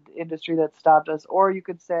bed with the industry that stopped us, or you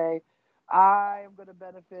could say, I am going to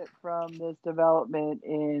benefit from this development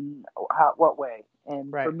in what way? And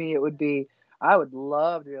for me, it would be, I would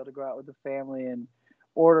love to be able to go out with the family and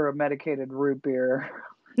order a medicated root beer.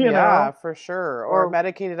 You know? For sure. Or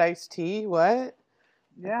medicated iced tea. What?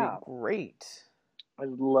 Yeah. That'd be great. I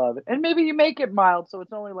love it. And maybe you make it mild, so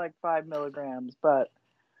it's only like 5 milligrams, but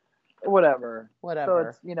whatever. So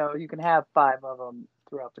it's, you can have 5 of them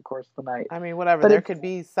throughout the course of the night. I mean, whatever. But there could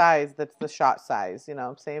be size that's the shot size.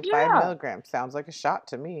 I'm saying 5 milligrams sounds like a shot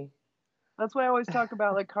to me. That's why I always talk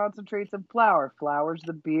about like concentrates and flour. Flour's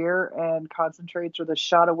the beer, and concentrates are the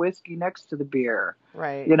shot of whiskey next to the beer.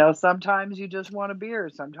 Right. Sometimes you just want a beer.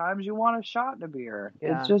 Sometimes you want a shot in a beer.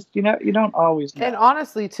 Yeah. It's just, you don't always know. And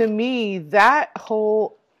honestly, to me, that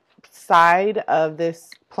whole side of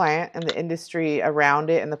this plant and the industry around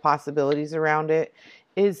it and the possibilities around it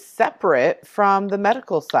is separate from the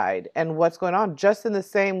medical side and what's going on, just in the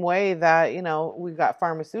same way that, we've got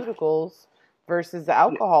pharmaceuticals versus the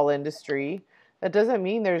alcohol industry. That doesn't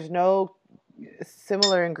mean there's no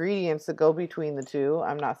similar ingredients that go between the two.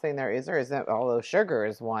 I'm not saying there is or isn't, although sugar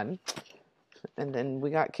is one. And then we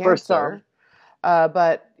got cancer.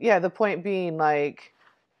 But yeah, the point being, like,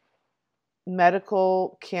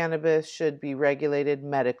 medical cannabis should be regulated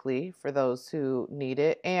medically for those who need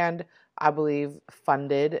it, and I believe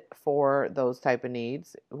funded for those type of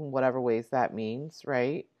needs, in whatever ways that means,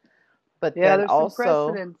 right? But then there's also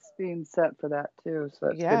some precedents being set for that too, so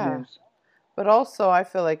that's good news. But also, I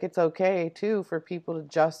feel like it's okay too for people to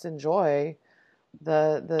just enjoy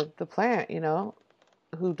the plant,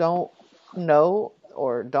 who don't know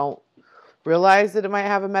or don't realize that it might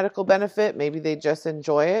have a medical benefit. Maybe they just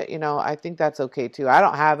enjoy it. I think that's okay too. I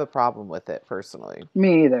don't have a problem with it personally.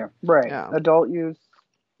 Me either. Right. Yeah. Adult use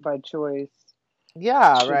by choice.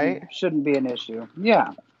 Yeah, shouldn't be an issue.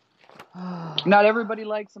 Yeah. Not everybody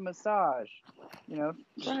likes a massage,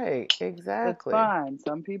 Right, exactly. That's fine.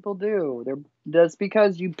 Some people do. Just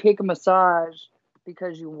because you pick a massage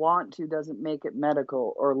because you want to doesn't make it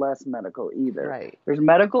medical or less medical either. Right. There's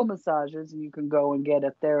medical massages, and you can go and get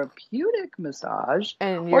a therapeutic massage.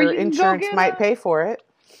 And your insurance might pay for it.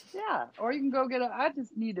 Yeah. Or you can go get I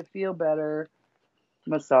just need to feel better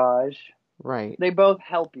massage. Right. They both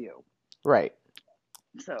help you. Right.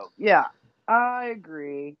 So, yeah, I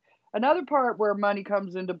agree. Another part where money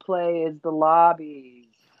comes into play is the lobbies.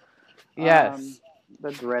 Yes.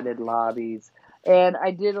 The dreaded lobbies. And I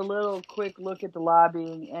did a little quick look at the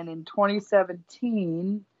lobbying, and in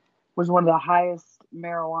 2017 was one of the highest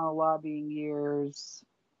marijuana lobbying years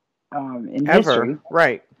in history.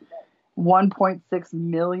 Right. $1.6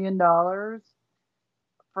 million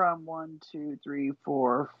from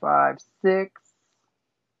 6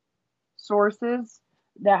 sources.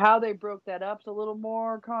 Now, how they broke that up is a little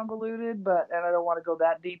more convoluted, and I don't want to go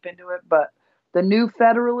that deep into it, but the New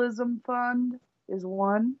Federalism Fund is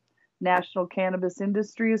one. National Cannabis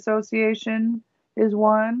Industry Association is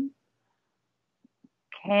one.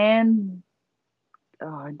 I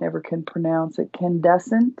never can pronounce it.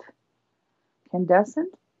 Candescent,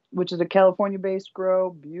 which is a California-based grow.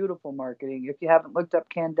 Beautiful marketing. If you haven't looked up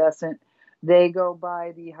Candescent, they go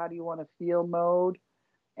by the how do you want to feel mode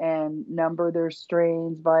and number their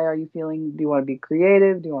strains by are you feeling, do you want to be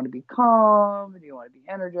creative? Do you want to be calm? Do you want to be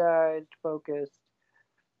energized, focused?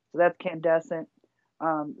 So that's Candescent.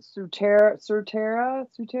 Surterra,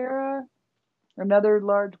 another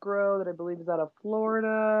large grow that I believe is out of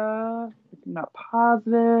Florida. I'm not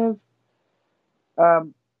positive.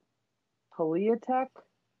 Paleotech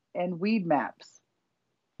and Weed Maps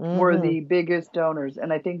were the biggest donors,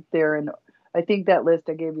 and I think that list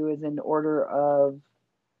I gave you is in order of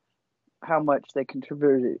how much they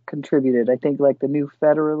contributed. I think like the New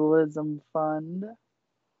Federalism Fund,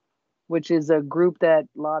 which is a group that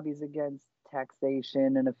lobbies against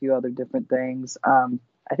taxation and a few other different things.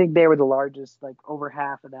 I think they were the largest, like over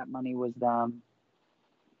half of that money was them.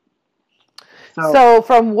 So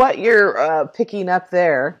from what you're picking up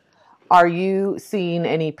there, are you seeing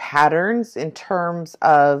any patterns in terms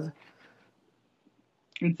of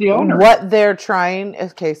it's the owners. What they're trying?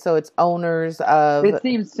 Okay, so it's owners of... It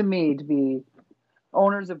seems to me to be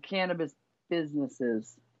owners of cannabis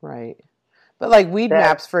businesses. Right. But like Weed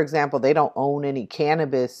Maps, for example, they don't own any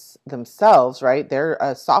cannabis themselves, right? They're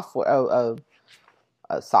a software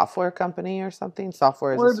company or something.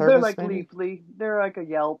 Software as a service. They're like maybe? Leafly. They're like a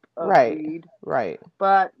Yelp of weed. Right.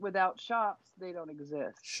 But without shops, they don't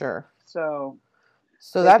exist. Sure. So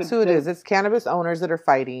that's who it is. It's cannabis owners that are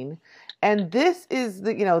fighting, and this is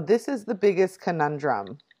the biggest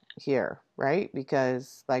conundrum here, right?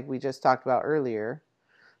 Because like we just talked about earlier.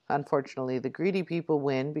 Unfortunately, the greedy people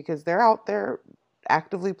win because they're out there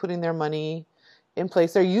actively putting their money in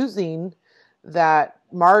place. They're using that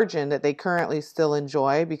margin that they currently still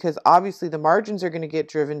enjoy because obviously the margins are going to get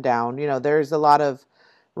driven down. You know, there's a lot of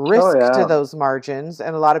risk to those margins,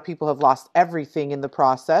 and a lot of people have lost everything in the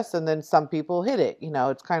process, and then some people hit it. You know,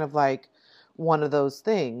 it's kind of like one of those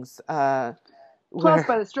things. Plus,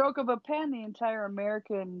 by the stroke of a pen, the entire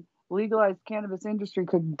American legalized cannabis industry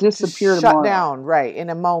could disappear shut tomorrow. Down, right, in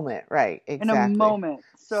a moment, right, exactly. In a moment.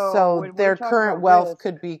 So their current wealth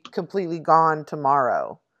could be completely gone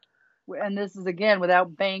tomorrow. And this is, again,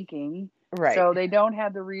 without banking. Right. So they don't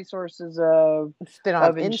have the resources of they don't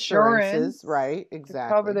have insurances, right, exactly.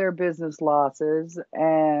 To cover their business losses.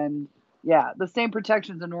 And, yeah, the same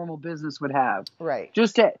protections a normal business would have. Right.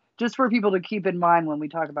 Just for people to keep in mind when we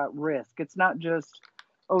talk about risk. It's not just,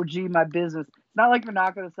 oh, gee, my business. It's not like you're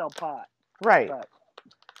not going to sell pot. Right. But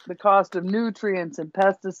the cost of nutrients and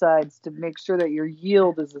pesticides to make sure that your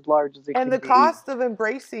yield is as large as it can be. And the cost of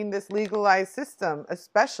embracing this legalized system,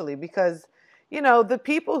 especially because, you know, the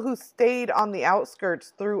people who stayed on the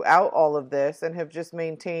outskirts throughout all of this and have just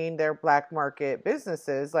maintained their black market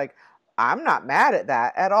businesses, like, I'm not mad at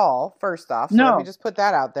that at all, first off. So let me just put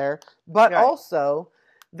that out there. But also,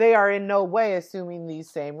 they are in no way assuming these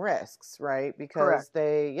same risks, right? Because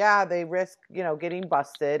they risk, you know, getting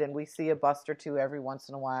busted, and we see a bust or two every once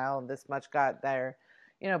in a while, and this much got there,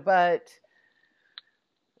 you know, but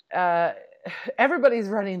everybody's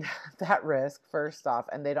running that risk, first off,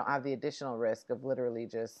 and they don't have the additional risk of literally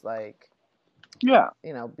just like, you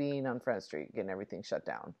know, being on Front Street, getting everything shut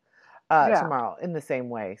down tomorrow in the same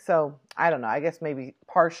way. So I don't know. I guess maybe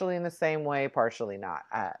partially in the same way, partially not.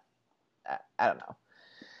 I don't know.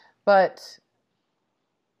 But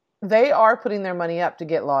they are putting their money up to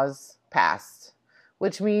get laws passed,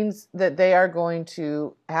 which means that they are going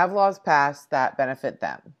to have laws passed that benefit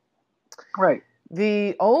them. Right.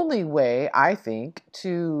 The only way, I think,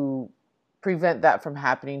 to prevent that from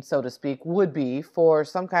happening, so to speak, would be for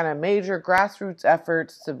some kind of major grassroots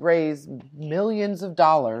efforts to raise millions of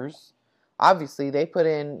dollars. Obviously, they put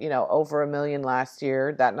in, you know, over $1 million last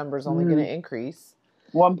year. That number is only going to increase.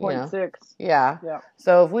 1.6. Yeah.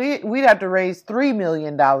 So if we'd have to raise $3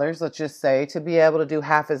 million, let's just say, to be able to do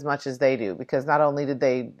half as much as they do, because not only did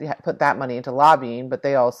they put that money into lobbying, but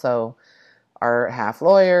they also are half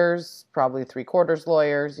lawyers, probably 3/4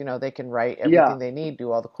 lawyers. You know, they can write everything they need,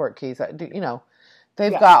 do all the court cases. You know,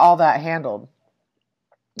 they've got all that handled.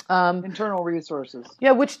 Internal resources.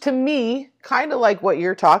 Yeah, which to me, kind of like what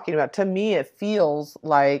you're talking about, to me it feels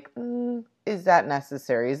like, is that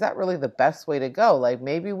necessary? Is that really the best way to go? Like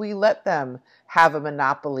maybe we let them have a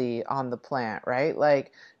monopoly on the plant, right?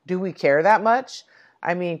 Like, do we care that much?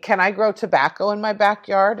 I mean, can I grow tobacco in my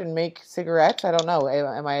backyard and make cigarettes? I don't know.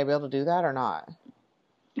 Am I able to do that or not?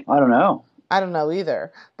 I don't know. I don't know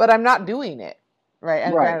either. But I'm not doing it. Right.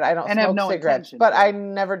 And granted, I don't smoke cigarettes, but I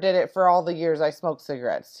never did it for all the years I smoked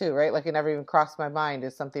cigarettes too, right? Like it never even crossed my mind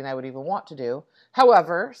as something I would even want to do.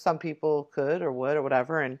 However, some people could or would or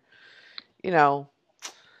whatever. And, you know,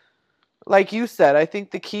 like you said, I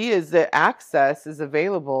think the key is that access is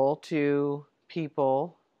available to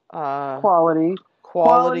people. Quality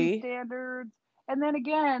standards. And then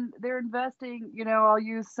again, they're investing, I'll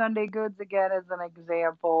use Sunday Goods again as an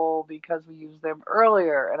example because we used them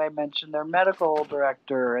earlier. And I mentioned their medical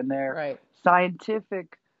director and their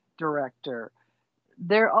scientific director.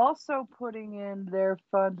 They're also putting in their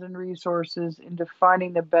funds and resources into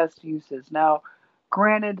finding the best uses. Now,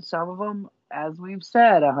 granted, some of them, as we've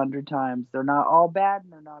said 100 times, they're not all bad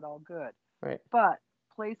and they're not all good. Right. But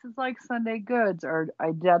places like Sunday Goods are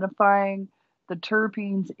identifying the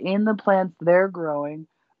terpenes in the plants they're growing.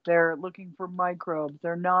 They're looking for microbes.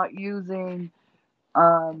 They're not using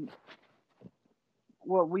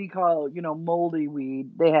what we call, moldy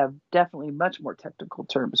weed. They have definitely much more technical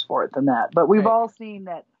terms for it than that. But we've all seen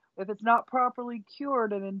that if it's not properly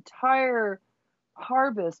cured, an entire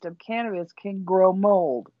harvest of cannabis can grow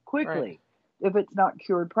mold quickly if it's not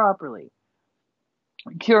cured properly.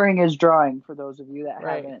 Curing is drying, for those of you that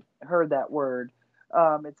haven't heard that word.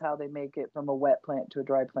 It's how they make it from a wet plant to a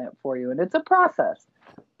dry plant for you. And it's a process.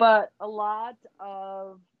 But a lot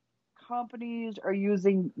of companies are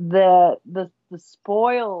using the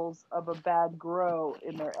spoils of a bad grow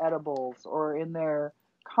in their edibles or in their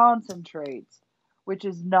concentrates, which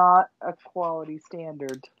is not a quality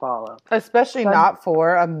standard to follow. Especially not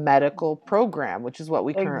for a medical program, which is what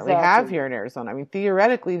we currently have here in Arizona. I mean,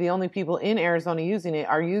 theoretically, the only people in Arizona using it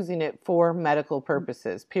are using it for medical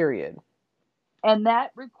purposes, period. And that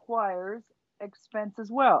requires expense as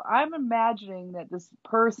well. I'm imagining that this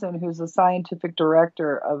person who's a scientific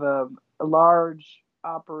director of a large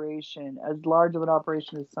operation, as large of an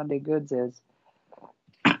operation as Sunday Goods is,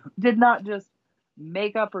 did not just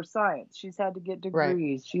make up her science. She's had to get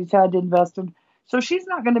degrees. She's had to invest in. So she's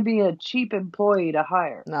not going to be a cheap employee to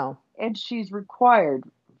hire. No. And she's required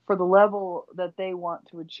for the level that they want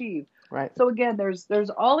to achieve. Right. So again, there's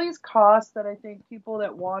all these costs that I think people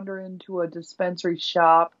that wander into a dispensary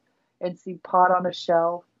shop and see pot on a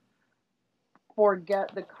shelf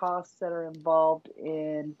forget the costs that are involved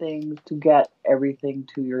in things to get everything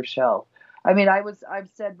to your shelf. I mean, I've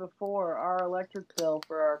said before, our electric bill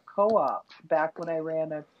for our co-op back when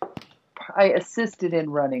I assisted in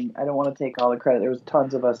running. I don't want to take all the credit. There was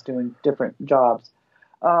tons of us doing different jobs.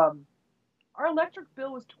 Our electric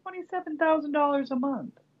bill was $27,000 a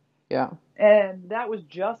month. Yeah. And that was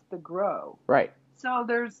just the grow. Right. So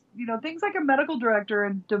there's, things like a medical director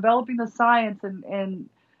and developing the science and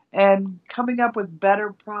coming up with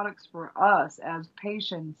better products for us as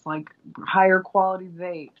patients, like higher quality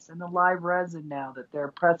vapes and the live resin now that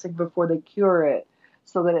they're pressing before they cure it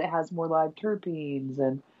so that it has more live terpenes,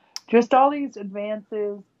 and just all these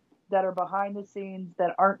advances that are behind the scenes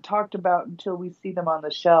that aren't talked about until we see them on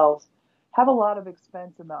the shelves have a lot of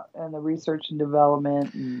expense in the research and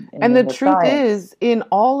development. And the truth is, in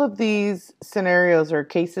all of these scenarios or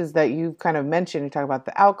cases that you've kind of mentioned, you talk about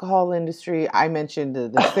the alcohol industry, I mentioned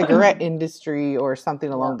the cigarette industry or something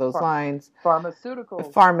along those lines.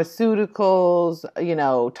 Pharmaceuticals,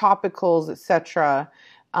 topicals, etc.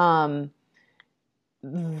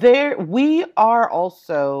 We are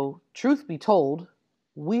also, truth be told,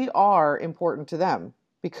 we are important to them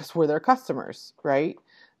because we're their customers, right?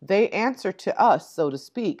 They answer to us, so to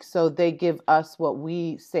speak. So they give us what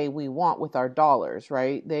we say we want with our dollars,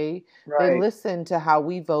 right? They listen to how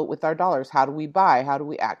we vote with our dollars. How do we buy? How do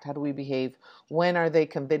we act? How do we behave? When are they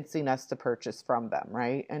convincing us to purchase from them,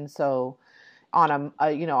 right? And so on a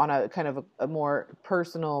kind of a more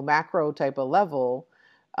personal macro type of level,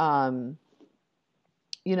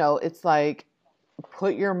 it's like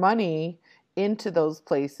put your money into those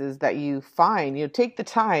places that you find, take the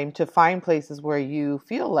time to find places where you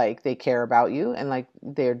feel like they care about you and like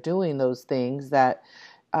they're doing those things that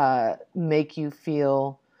make you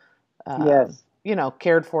feel,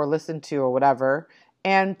 cared for, listened to or whatever,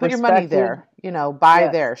 and put your money there. buy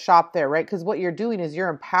Yes. there, shop there, right? Because what you're doing is you're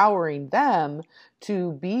empowering them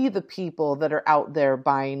to be the people that are out there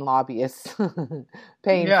buying lobbyists,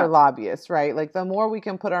 paying for Yeah. lobbyists, right? Like the more we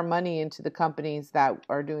can put our money into the companies that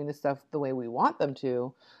are doing the stuff the way we want them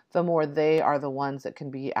to, the more they are the ones that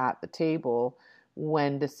can be at the table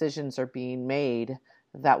when decisions are being made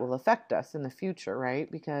that will affect us in the future,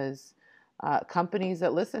 right? Because companies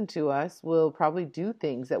that listen to us will probably do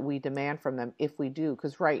things that we demand from them if we do.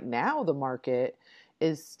 Because right now the market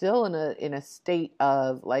is still in a state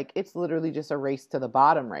of like it's literally just a race to the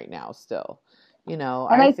bottom right now. Still, And I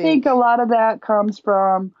I think a think lot of that comes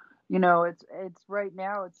from, it's right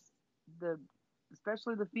now, it's the,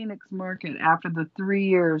 especially the Phoenix market after the 3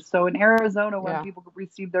 years. So in Arizona, when yeah, people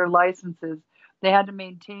received their licenses, they had to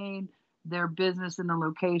maintain their business in the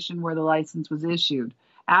location where the license was issued.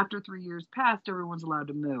 After 3 years passed, everyone's allowed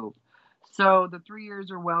to move. So the 3 years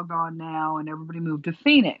are well gone now, and everybody moved to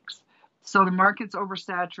Phoenix. So the market's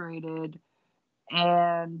oversaturated,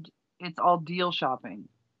 and it's all deal shopping.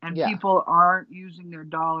 And yeah, people aren't using their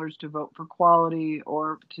dollars to vote for quality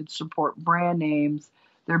or to support brand names.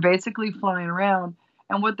 They're basically flying around.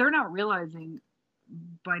 And what they're not realizing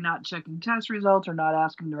by not checking test results or not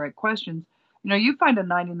asking the right questions, you find a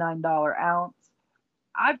 $99 ounce.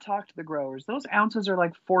 I've talked to the growers. Those ounces are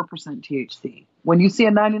like 4% THC. When you see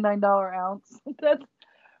a $99 ounce,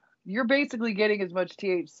 you're basically getting as much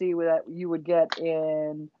THC that you would get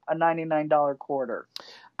in a $99 quarter.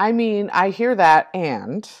 I mean, I hear that.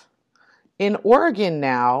 And in Oregon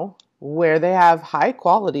now, where they have high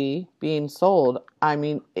quality being sold, I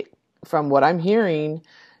mean, from what I'm hearing,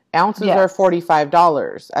 ounces are Yes.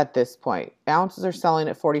 $45 at this point. Ounces are selling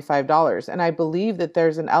at $45. And I believe that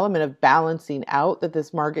there's an element of balancing out that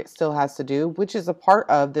this market still has to do, which is a part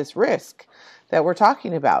of this risk that we're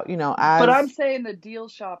talking about, But I'm as saying the deal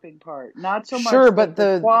shopping part, not so much sure, but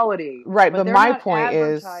the quality. right, But but they're my not point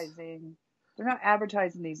is, advertising. They're not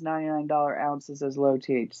advertising these $99 ounces as low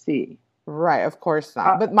THC. right, of course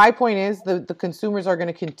not. Uh, But my point is the consumers are going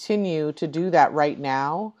to continue to do that right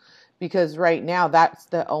now because right now that's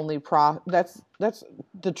the only that's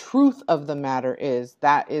the truth of the matter is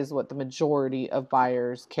that is what the majority of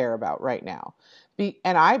buyers care about right now.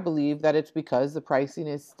 And I believe that it's because the pricing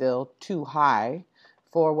is still too high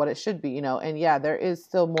for what it should be, and yeah, there is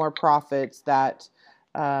still more profits that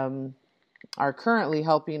um, are currently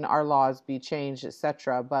helping our laws be changed,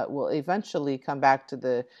 etc., but will eventually come back to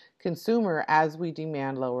the consumer as we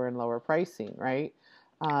demand lower and lower pricing, right?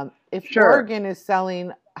 If sure. Oregon is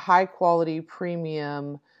selling high quality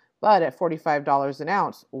premium, but at $45 an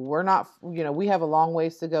ounce, we're not, we have a long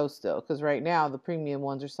ways to go still because right now the premium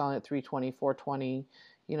ones are selling at $320,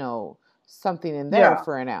 $420, something in there Yeah.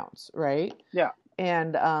 for an ounce, right? Yeah.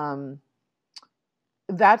 And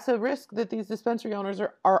that's a risk that these dispensary owners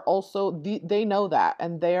are also, they know that,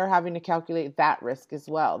 and they are having to calculate that risk as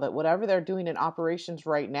well, that whatever they're doing in operations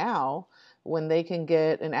right now, when they can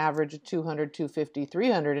get an average of 200, 250,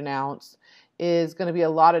 300 an ounce, is going to be a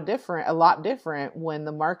lot different when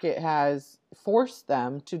the market has forced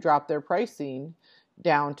them to drop their pricing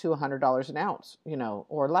down to $100 an ounce,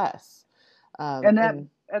 or less. And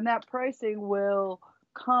that pricing will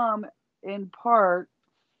come in part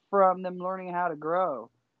from them learning how to grow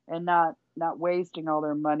and not wasting all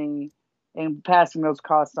their money and passing those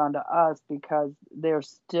costs on to us because they're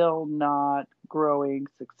still not growing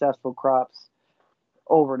successful crops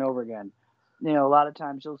over and over again. A lot of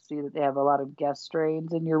times you'll see that they have a lot of guest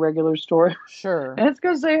strains in your regular store. Sure. And it's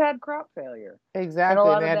because they had crop failure. Exactly.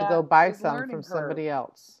 And they had to go buy some from somebody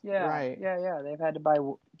else. Yeah. Right. Yeah. They've had to buy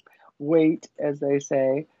weight, as they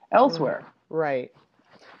say, elsewhere. Right.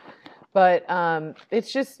 But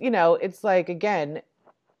it's just, it's like, again,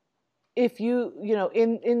 if you,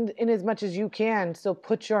 in as much as you can, still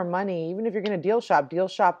put your money, even if you're going to deal shop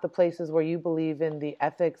the places where you believe in the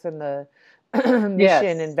ethics and the mission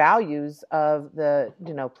Yes. and values of the,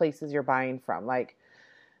 places you're buying from. Like,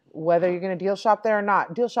 whether you're going to deal shop there or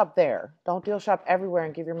not, deal shop there. Don't deal shop everywhere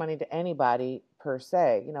and give your money to anybody per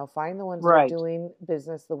se. Find the ones that are doing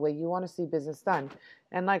business the way you want to see business done.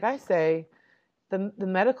 And like I say, the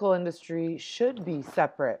medical industry should be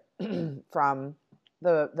separate from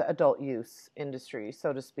the adult use industry,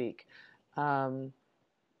 so to speak. And,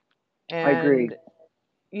 I agree.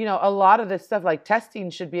 A lot of this stuff like testing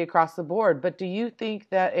should be across the board. But do you think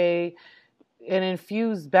that an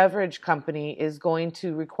infused beverage company is going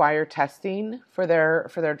to require testing for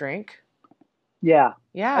their drink? Yeah.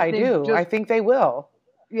 Yeah, I do. I think they will.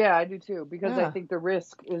 Yeah, I do too, because I think the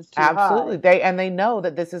risk is too Absolutely. high. They know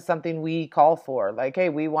that this is something we call for. Like, hey,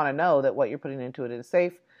 we want to know that what you're putting into it is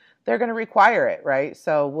safe, they're going to require it, right?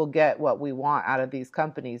 So we'll get what we want out of these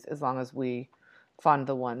companies as long as we fund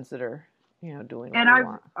the ones that are, doing what we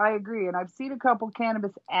want. I agree. And I've seen a couple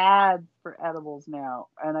cannabis ads for edibles now.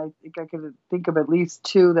 And I think I could think of at least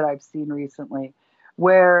 2 that I've seen recently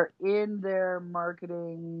where in their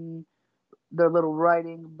marketing, their little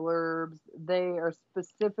writing blurbs, they are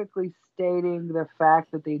specifically stating the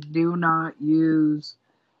fact that they do not use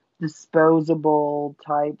disposable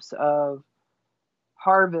types of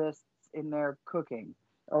harvests in their cooking,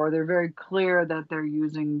 or they're very clear that they're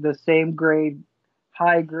using the same grade,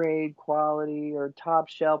 high grade quality, or top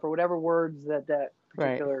shelf, or whatever words that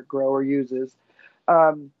particular grower uses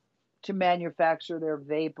to manufacture their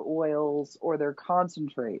vape oils or their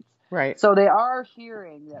concentrates. Right. So they are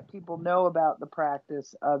hearing that people know about the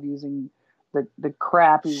practice of using the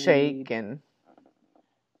crappy shake and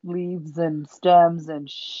leaves and stems and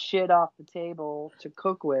shit off the table to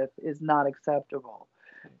cook with is not acceptable.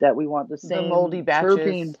 That we want the same moldy batches,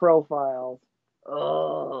 terpene profiles.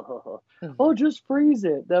 Oh, just freeze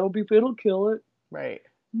it. It'll kill it. Right.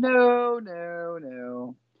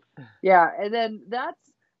 No. Yeah, and then that's,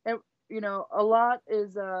 a lot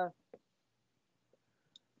is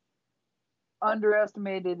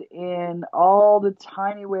underestimated in all the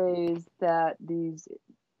tiny ways that these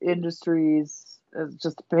industries,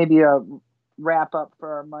 just maybe a wrap up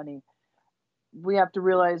for our money, we have to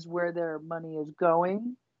realize where their money is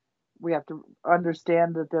going. We have to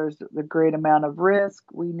understand that there's a great amount of risk.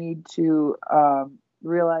 We need to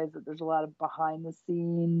realize that there's a lot of behind the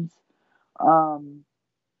scenes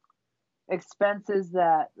expenses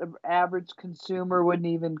that the average consumer wouldn't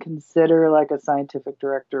even consider, like a scientific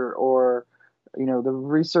director or the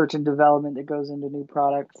research and development that goes into new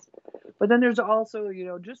products. But then there's also,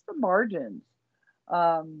 just the margins.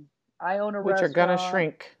 I own a restaurant. Which are going to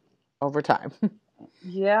shrink over time.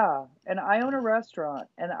 Yeah. And I own a restaurant.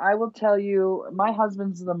 And I will tell you, my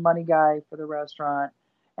husband's the money guy for the restaurant.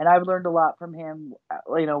 And I've learned a lot from him.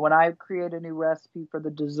 When I create a new recipe for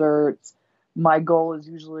the desserts, my goal is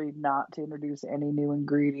usually not to introduce any new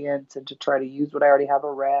ingredients and to try to use what I already have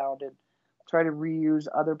around and try to reuse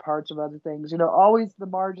other parts of other things, always the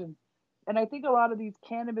margin. And I think a lot of these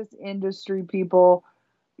cannabis industry people,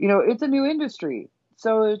 it's a new industry.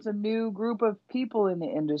 So it's a new group of people in the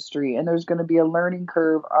industry, and there's going to be a learning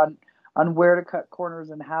curve on where to cut corners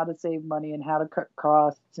and how to save money and how to cut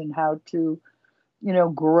costs and how to,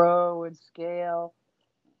 grow and scale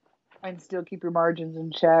and still keep your margins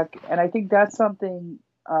in check. And I think that's something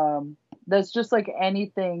that's just like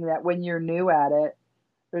anything that when you're new at it,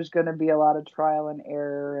 there's going to be a lot of trial and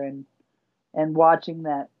error and watching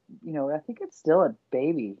that, I think it's still a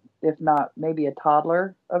baby, if not maybe a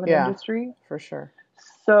toddler of an industry. For sure.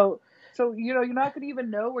 So you're not going to even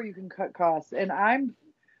know where you can cut costs. And I'm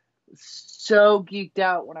so geeked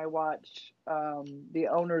out when I watch the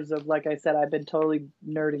owners of, like I said, I've been totally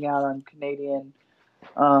nerding out on Canadian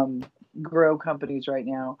grow companies right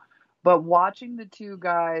now. But watching the two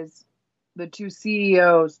guys, the two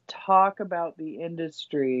CEOs, talk about the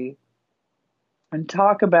industry and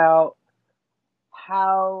talk about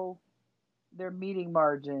how they're meeting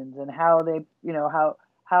margins and how they,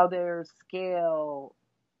 how their scale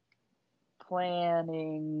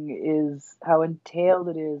planning is, how entailed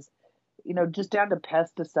it is, just down to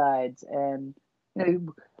pesticides. And,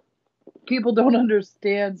 people don't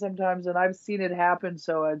understand sometimes, and I've seen it happen.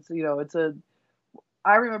 So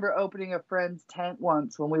I remember opening a friend's tent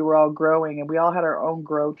once when we were all growing, and we all had our own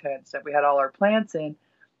grow tents that we had all our plants in.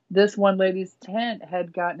 This one lady's tent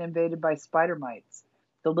had gotten invaded by spider mites,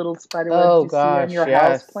 the little spider webs see on your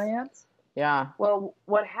house plants. Yeah. Well,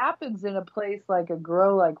 what happens in a place like a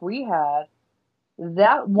grow like we had,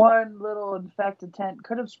 that one little infected tent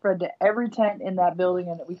could have spread to every tent in that building,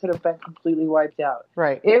 and we could have been completely wiped out.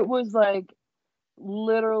 Right. It was like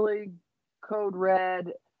literally code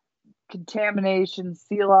red, contamination,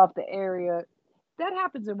 seal off the area. That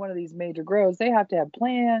happens in one of these major grows. They have to have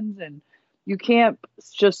plans, and you can't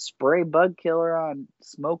just spray bug killer on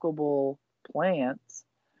smokable plants.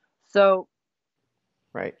 So,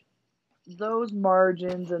 right, those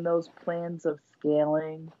margins and those plans of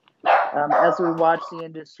scaling, as we watch the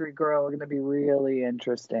industry grow, are going to be really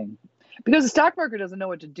interesting, because the stock market doesn't know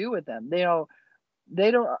what to do with them. They don't.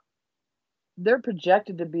 They're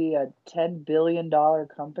projected to be a $10 billion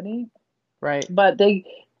company. Right. But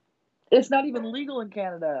it's not even legal in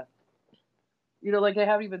Canada. Like they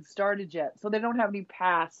haven't even started yet. So they don't have any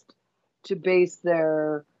past to base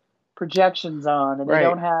their projections on. And they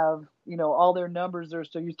don't have, all their numbers they're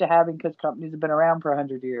so used to having because companies have been around for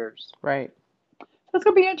 100 years. Right. So it's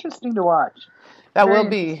going to be interesting to watch. That will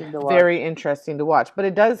be very interesting to watch. But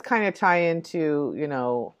it does kind of tie into,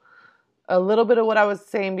 a little bit of what I was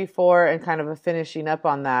saying before and kind of a finishing up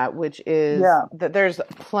on that, which is that there's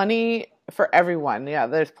plenty for everyone. Yeah,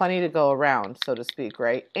 there's plenty to go around, so to speak,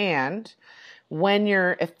 right? And when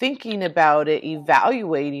you're thinking about it,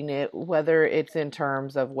 evaluating it, whether it's in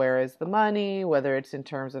terms of where is the money, whether it's in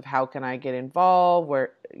terms of how can I get involved,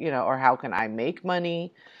 where, or how can I make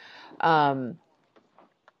money,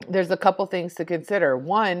 there's a couple things to consider.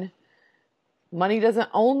 One, money doesn't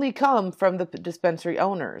only come from the dispensary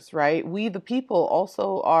owners, right? We, the people,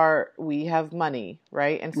 we have money,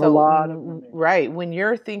 right? And so, a lot of money. Right, when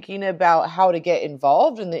you're thinking about how to get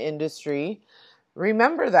involved in the industry,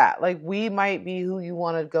 remember that. Like, we might be who you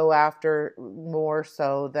want to go after more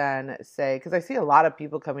so than, say, because I see a lot of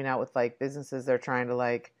people coming out with, like, businesses they're trying to,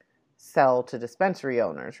 like, sell to dispensary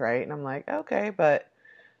owners, right? And I'm like, okay, but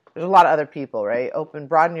there's a lot of other people, right?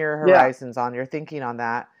 Broaden your horizons on your thinking on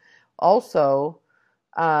that. Also,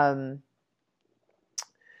 shite.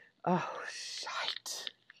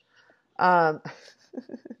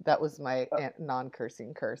 That was my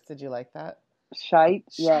non-cursing curse. Did you like that? Shite.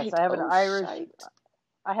 Yes, I have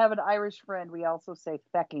I have an Irish friend. We also say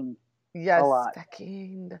fecking. Yes,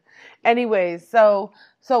 fecking. Anyways, so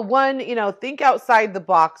one, think outside the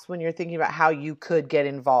box when you're thinking about how you could get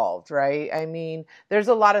involved, right? I mean, there's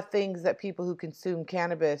a lot of things that people who consume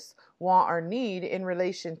cannabis want or need in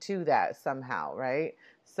relation to that somehow, right?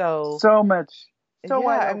 So much.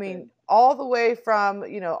 I mean, all the way from,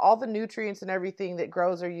 all the nutrients and everything that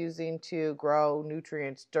growers are using to grow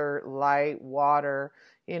nutrients, dirt, light, water,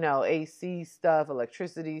 AC stuff,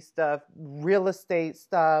 electricity stuff, real estate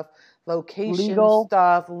stuff, location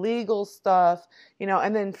stuff, legal stuff,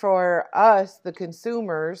 and then for us, the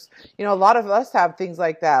consumers, a lot of us have things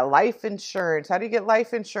like that. Life insurance. How do you get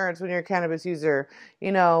life insurance when you're a cannabis user?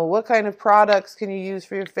 What kind of products can you use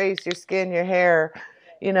for your face, your skin, your hair,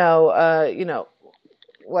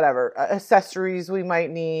 whatever accessories we might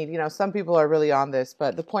need. Some people are really on this,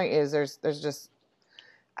 but the point is there's just,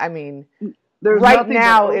 I mean, right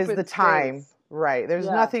now is the time, right? There's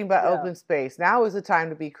nothing but open space. Now is the time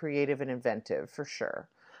to be creative and inventive, for sure.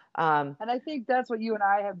 And I think that's what you and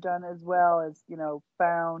I have done as well, as,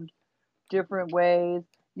 found different ways.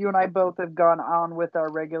 You and I both have gone on with our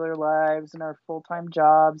regular lives and our full-time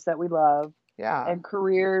jobs that we love. Yeah. And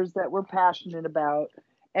careers that we're passionate about,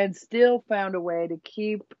 and still found a way to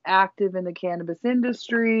keep active in the cannabis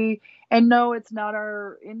industry. And no, it's not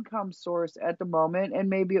our income source at the moment, and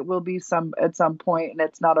maybe it will be at some point, and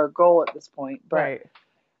it's not our goal at this point. But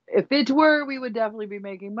if it were, we would definitely be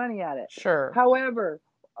making money at it. Sure. However,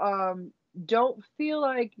 don't feel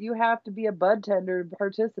like you have to be a bud tender to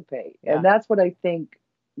participate. Yeah. And that's what I think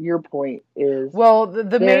your point is. Well,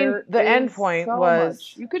 the end point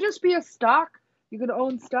was you could just be a stock. You could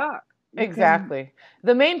own stock. Exactly.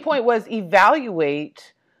 The main point was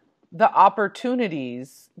evaluate the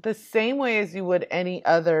opportunities the same way as you would any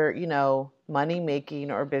other, money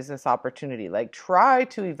making or business opportunity. Like, try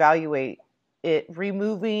to evaluate it,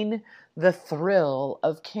 removing the thrill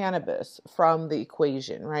of cannabis from the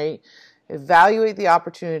equation, right? Evaluate the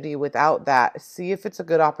opportunity without that. See if it's a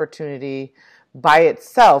good opportunity by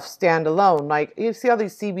itself, stand alone. Like, you see all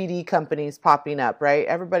these CBD companies popping up, right?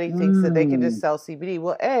 Everybody thinks that they can just sell CBD.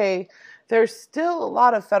 Well, there's still a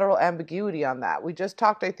lot of federal ambiguity on that. We just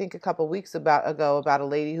talked, I think, a couple weeks ago about a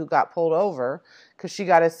lady who got pulled over because she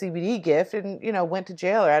got a CBD gift and, went to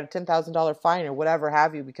jail or had a $10,000 fine or whatever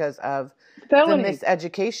have you because of felony. The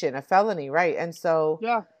miseducation, a felony, right? And so,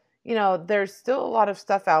 there's still a lot of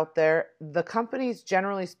stuff out there. The companies,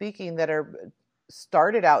 generally speaking, that are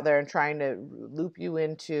started out there and trying to loop you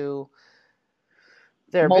into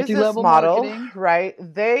their business model, marketing. Right?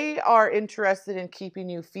 They are interested in keeping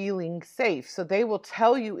you feeling safe. So they will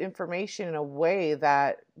tell you information in a way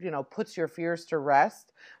that, puts your fears to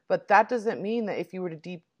rest. But that doesn't mean that if you were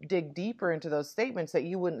to dig deeper into those statements that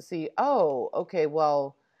you wouldn't see, oh, okay,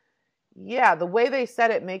 well, yeah, the way they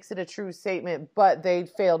said it makes it a true statement, but they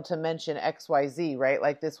failed to mention XYZ, right?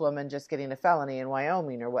 Like this woman just getting a felony in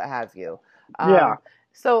Wyoming or what have you.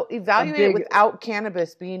 So evaluate it without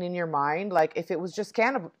cannabis being in your mind. Like, if it was just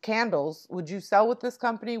candles, would you sell with this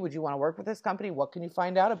company? Would you want to work with this company? What can you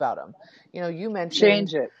find out about them? You mentioned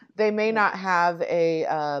change it. They may not have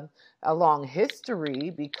a long history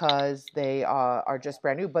because they are just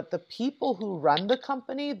brand new, but the people who run the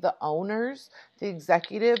company, the owners, the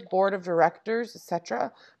executive board of directors,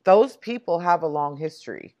 etc., those people have a long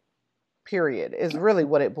history. Period, is really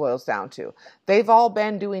what it boils down to. They've all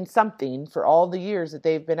been doing something for all the years that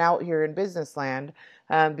they've been out here in business land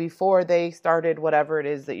before they started whatever it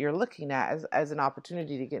is that you're looking at as an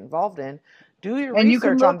opportunity to get involved in. Do your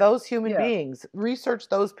research on those human beings. Research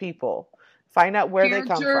those people. Find out where they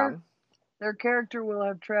come from. their character will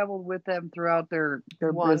have traveled with them throughout their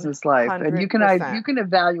business life, and you 100%. can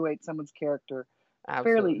evaluate someone's character fairly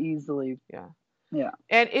Absolutely. easily. Yeah. Yeah.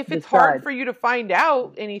 And if it's hard Decide. for you to find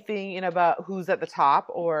out anything about who's at the top,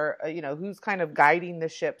 or who's kind of guiding the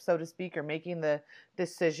ship, so to speak, or making the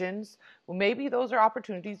decisions, well, maybe those are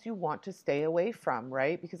opportunities you want to stay away from,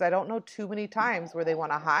 right? Because I don't know too many times where they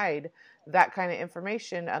want to hide that kind of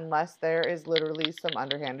information unless there is literally some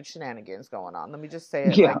underhanded shenanigans going on. Let me just say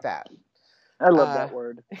it Yeah. like that. I love that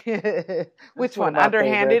word. Which one one, of my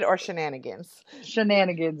underhanded favorites. or shenanigans?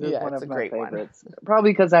 Shenanigans is Yeah, one it's of a my great one. favorites.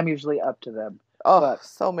 Probably because I'm usually up to them. Oh, But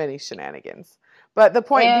so many shenanigans. But the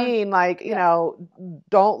point And- being, like, yeah.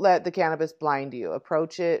 Don't let the cannabis blind you.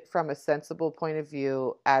 Approach it from a sensible point of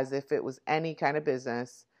view, as if it was any kind of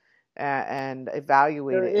business, and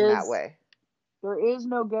evaluate it in that way. There is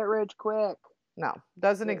no get rich quick. No,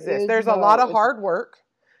 doesn't There exist. is There's a no- lot of it's hard work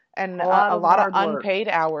and a lot a of lot of hard work. unpaid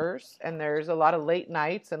hours, and there's a lot of late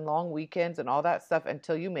nights and long weekends and all that stuff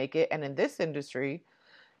until you make it. And in this industry,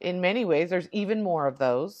 in many ways, there's even more of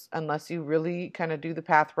those, unless you really kind of do the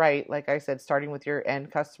path right. Like I said, starting with your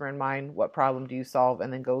end customer in mind, what problem do you solve,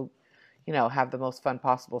 and then go, have the most fun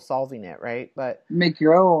possible solving it, right? But Make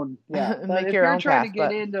your own. Yeah. But make if your you're own trying path,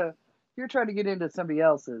 if you're trying to get into somebody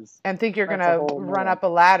else's, and think you're that's gonna a whole run nother- up a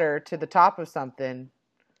ladder to the top of something,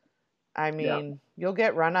 I mean, you'll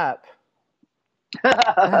get run up. Run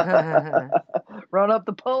up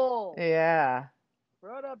the pole. Yeah.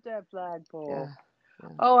 Run up that flagpole. Yeah.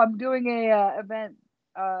 Oh, I'm doing a event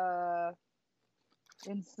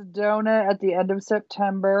in Sedona at the end of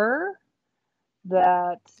September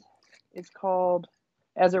that is called,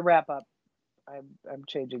 as a wrap up, I'm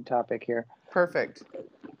changing topic here. Perfect.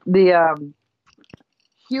 The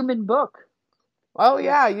Human Book. Oh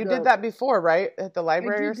yeah, you did that before, right? At the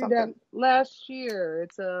library or something? I did that last year.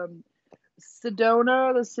 It's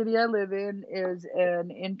Sedona, the city I live in, is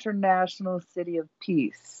an international city of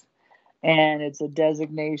peace. And it's a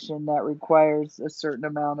designation that requires a certain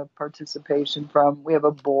amount of participation we have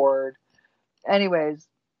a board. Anyways,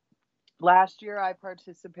 last year I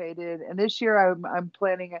participated, and this year I'm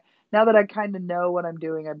planning, now that I kind of know what I'm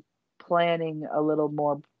doing, I'm planning a little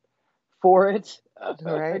more for it.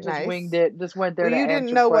 Right, I just nice. winged it, just went there to answer questions. You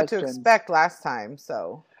didn't know what to expect last time,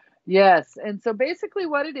 so. Yes, and so basically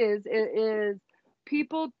what it is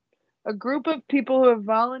people, a group of people who have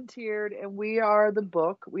volunteered, and we are the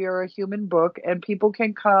book. We are a human book, and people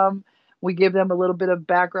can come. We give them a little bit of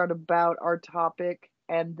background about our topic,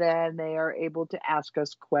 and then they are able to ask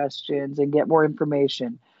us questions and get more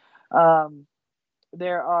information.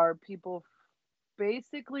 There are people,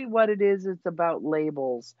 basically what it is, it's about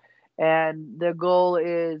labels. And the goal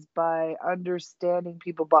is, by understanding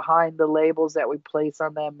people behind the labels that we place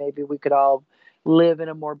on them, maybe we could all live in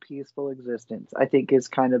a more peaceful existence, I think is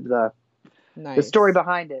kind of the story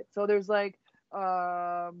behind it. So there's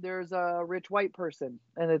there's a rich white person,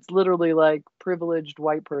 and it's literally like privileged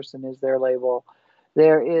white person is their label.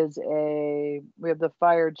 There is we have the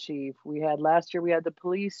fire chief. Last year we had the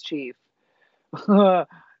police chief.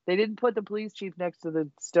 They didn't put the police chief next to the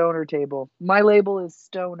stoner table. My label is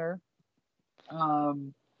stoner. I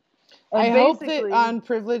hope that on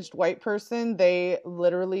privileged white person, they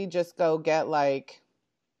literally just go get like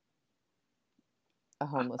a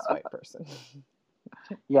homeless white person.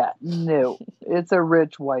 Yeah, no, it's a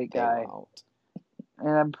rich white guy. They won't.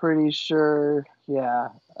 And I'm pretty sure, yeah,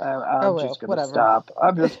 I'm just going to whatever. stop.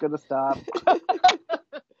 I'm just going to stop.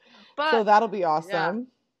 But, so that'll be awesome.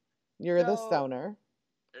 Yeah. You're the stoner.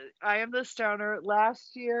 I am the stoner.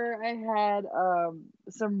 Last year I had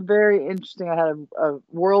some very interesting, I had a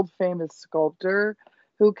world famous sculptor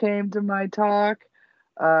who came to my talk.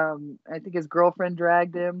 I think his girlfriend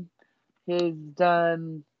dragged him.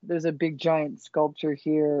 There's a big giant sculpture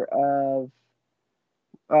here of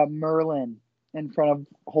Merlin in front of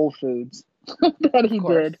Whole Foods that he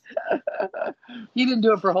did. He didn't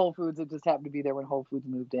do it for Whole Foods. It just happened to be there when Whole Foods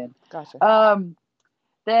moved in. Gotcha.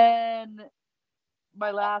 Then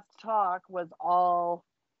my last talk was all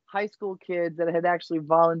high school kids that had actually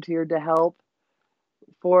volunteered to help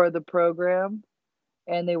for the program,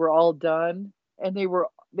 and they were all done, and they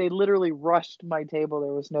literally rushed my table.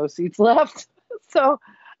 There was no seats left. So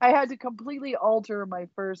I had to completely alter my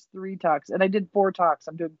first 3 talks, and I did 4 talks.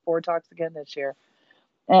 I'm doing 4 talks again this year.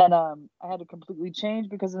 And I had to completely change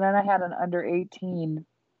because then I had an under 18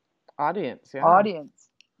 audience. So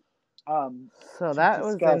that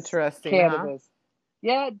was interesting. Cannabis. Huh?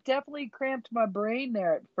 Yeah, it definitely cramped my brain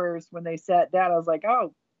there at first when they sat down. I was like,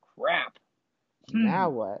 oh, crap. Now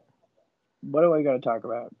what? What are we going to talk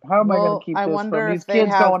about? How am I going to keep this from these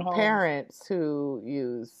kids going home? Parents who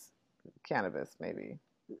use cannabis, maybe.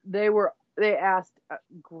 They were they asked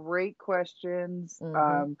great questions.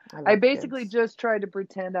 Mm-hmm. I basically just tried to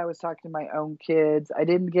pretend I was talking to my own kids. I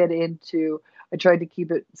didn't get into, I tried to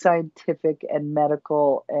keep it scientific and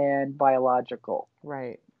medical and biological.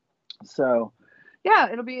 Right. So,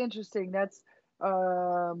 yeah, it'll be interesting. That's,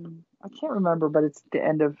 I can't remember, but it's the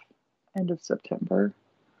end of September.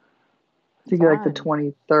 I think like the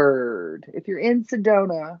 23rd. If you're in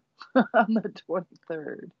Sedona on the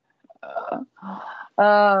 23rd.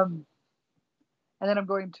 And then I'm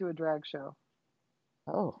going to a drag show.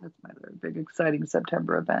 Oh. That's my very big, exciting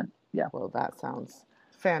September event. Yeah. Well, that sounds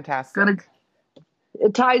fantastic.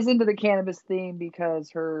 It ties into the cannabis theme because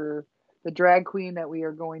the drag queen that we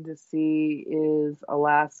are going to see is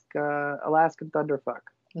Alaskan Thunderfuck.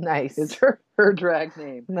 Nice. Is her drag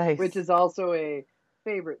name. Nice. Which is also a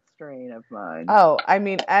favorite strain of mine. Oh, I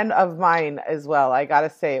mean, and of mine as well. I gotta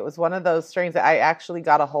say, it was one of those strains that I actually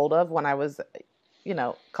got a hold of when I was,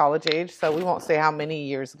 college age. So we won't say how many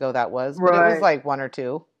years ago that was, but it was like 1 or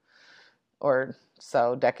 2 or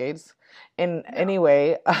so decades. And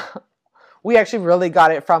anyway, we actually really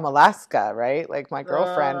got it from Alaska, right? Like my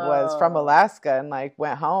girlfriend was from Alaska and like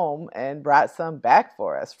went home and brought some back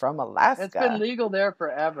for us from Alaska. It's been legal there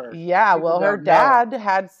forever. Yeah, well, her dad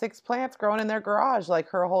had 6 plants growing in their garage like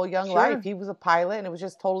her whole young life. He was a pilot and it was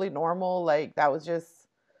just totally normal. Like that was just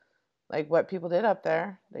like what people did up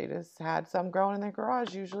there. They just had some growing in their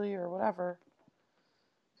garage usually or whatever.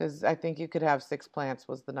 Because I think you could have 6 plants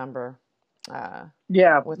was the number.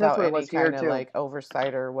 Without any kind of like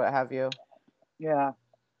oversight or what have you. Yeah.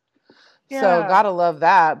 So gotta love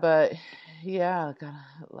that, but yeah, gotta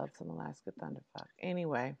love some Alaska Thunderfuck.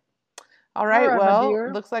 Anyway. All right,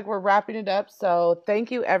 well, looks like we're wrapping it up. So thank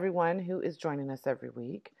you everyone who is joining us every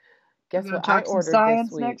week. Guess what I ordered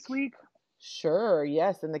this week? Next week? Sure,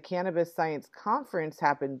 yes. And the Cannabis Science Conference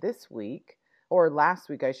happened this week, or last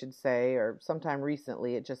week I should say, or sometime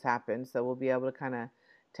recently it just happened. So we'll be able to kind of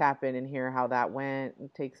tap in and hear how that went and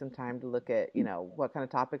take some time to look at, what kind of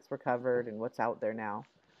topics were covered and what's out there now.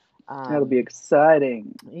 That'll be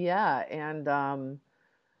exciting. Yeah. And other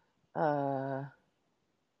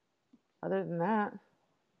than that,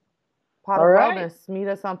 Pot of Wellness. Meet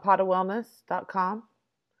us on potofwellness.com.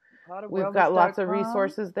 We've got lots of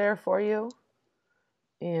resources there for you.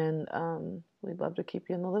 And we'd love to keep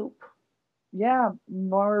you in the loop. Yeah,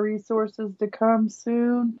 more resources to come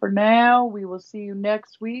soon. For now, we will see you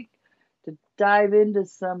next week to dive into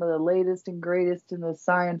some of the latest and greatest in the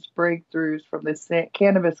science breakthroughs from the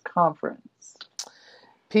Cannabis Conference.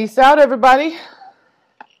 Peace out, everybody.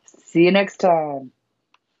 See you next time.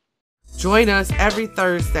 Join us every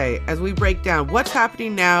Thursday as we break down what's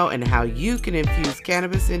happening now and how you can infuse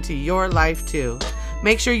cannabis into your life too.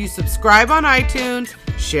 Make sure you subscribe on iTunes,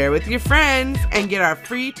 share with your friends, and get our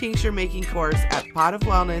free tincture making course at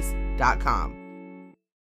potofwellness.com.